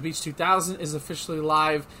 Bash at the Beach 2000 is officially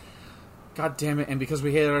live. God damn it. And because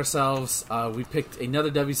we hated ourselves, we picked another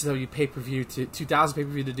WCW pay-per-view, 2000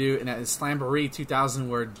 pay-per-view to do, and that is Slamboree 2000,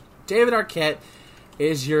 where David Arquette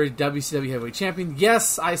is your WCW heavyweight champion.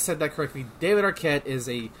 Yes, I said that correctly. David Arquette is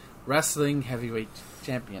a wrestling heavyweight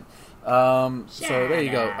champion. So there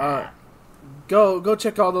you go. Go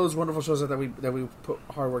check all those wonderful shows that we put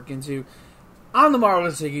hard work into. I'm the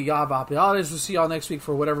Marvelous Iggy. We'll see y'all next week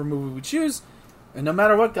for whatever movie we choose. And no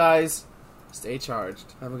matter what, guys, stay charged.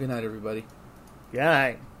 Have a good night, everybody. Good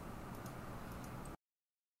night.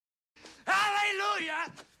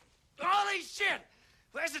 Hallelujah! Holy shit!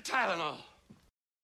 Where's the Tylenol?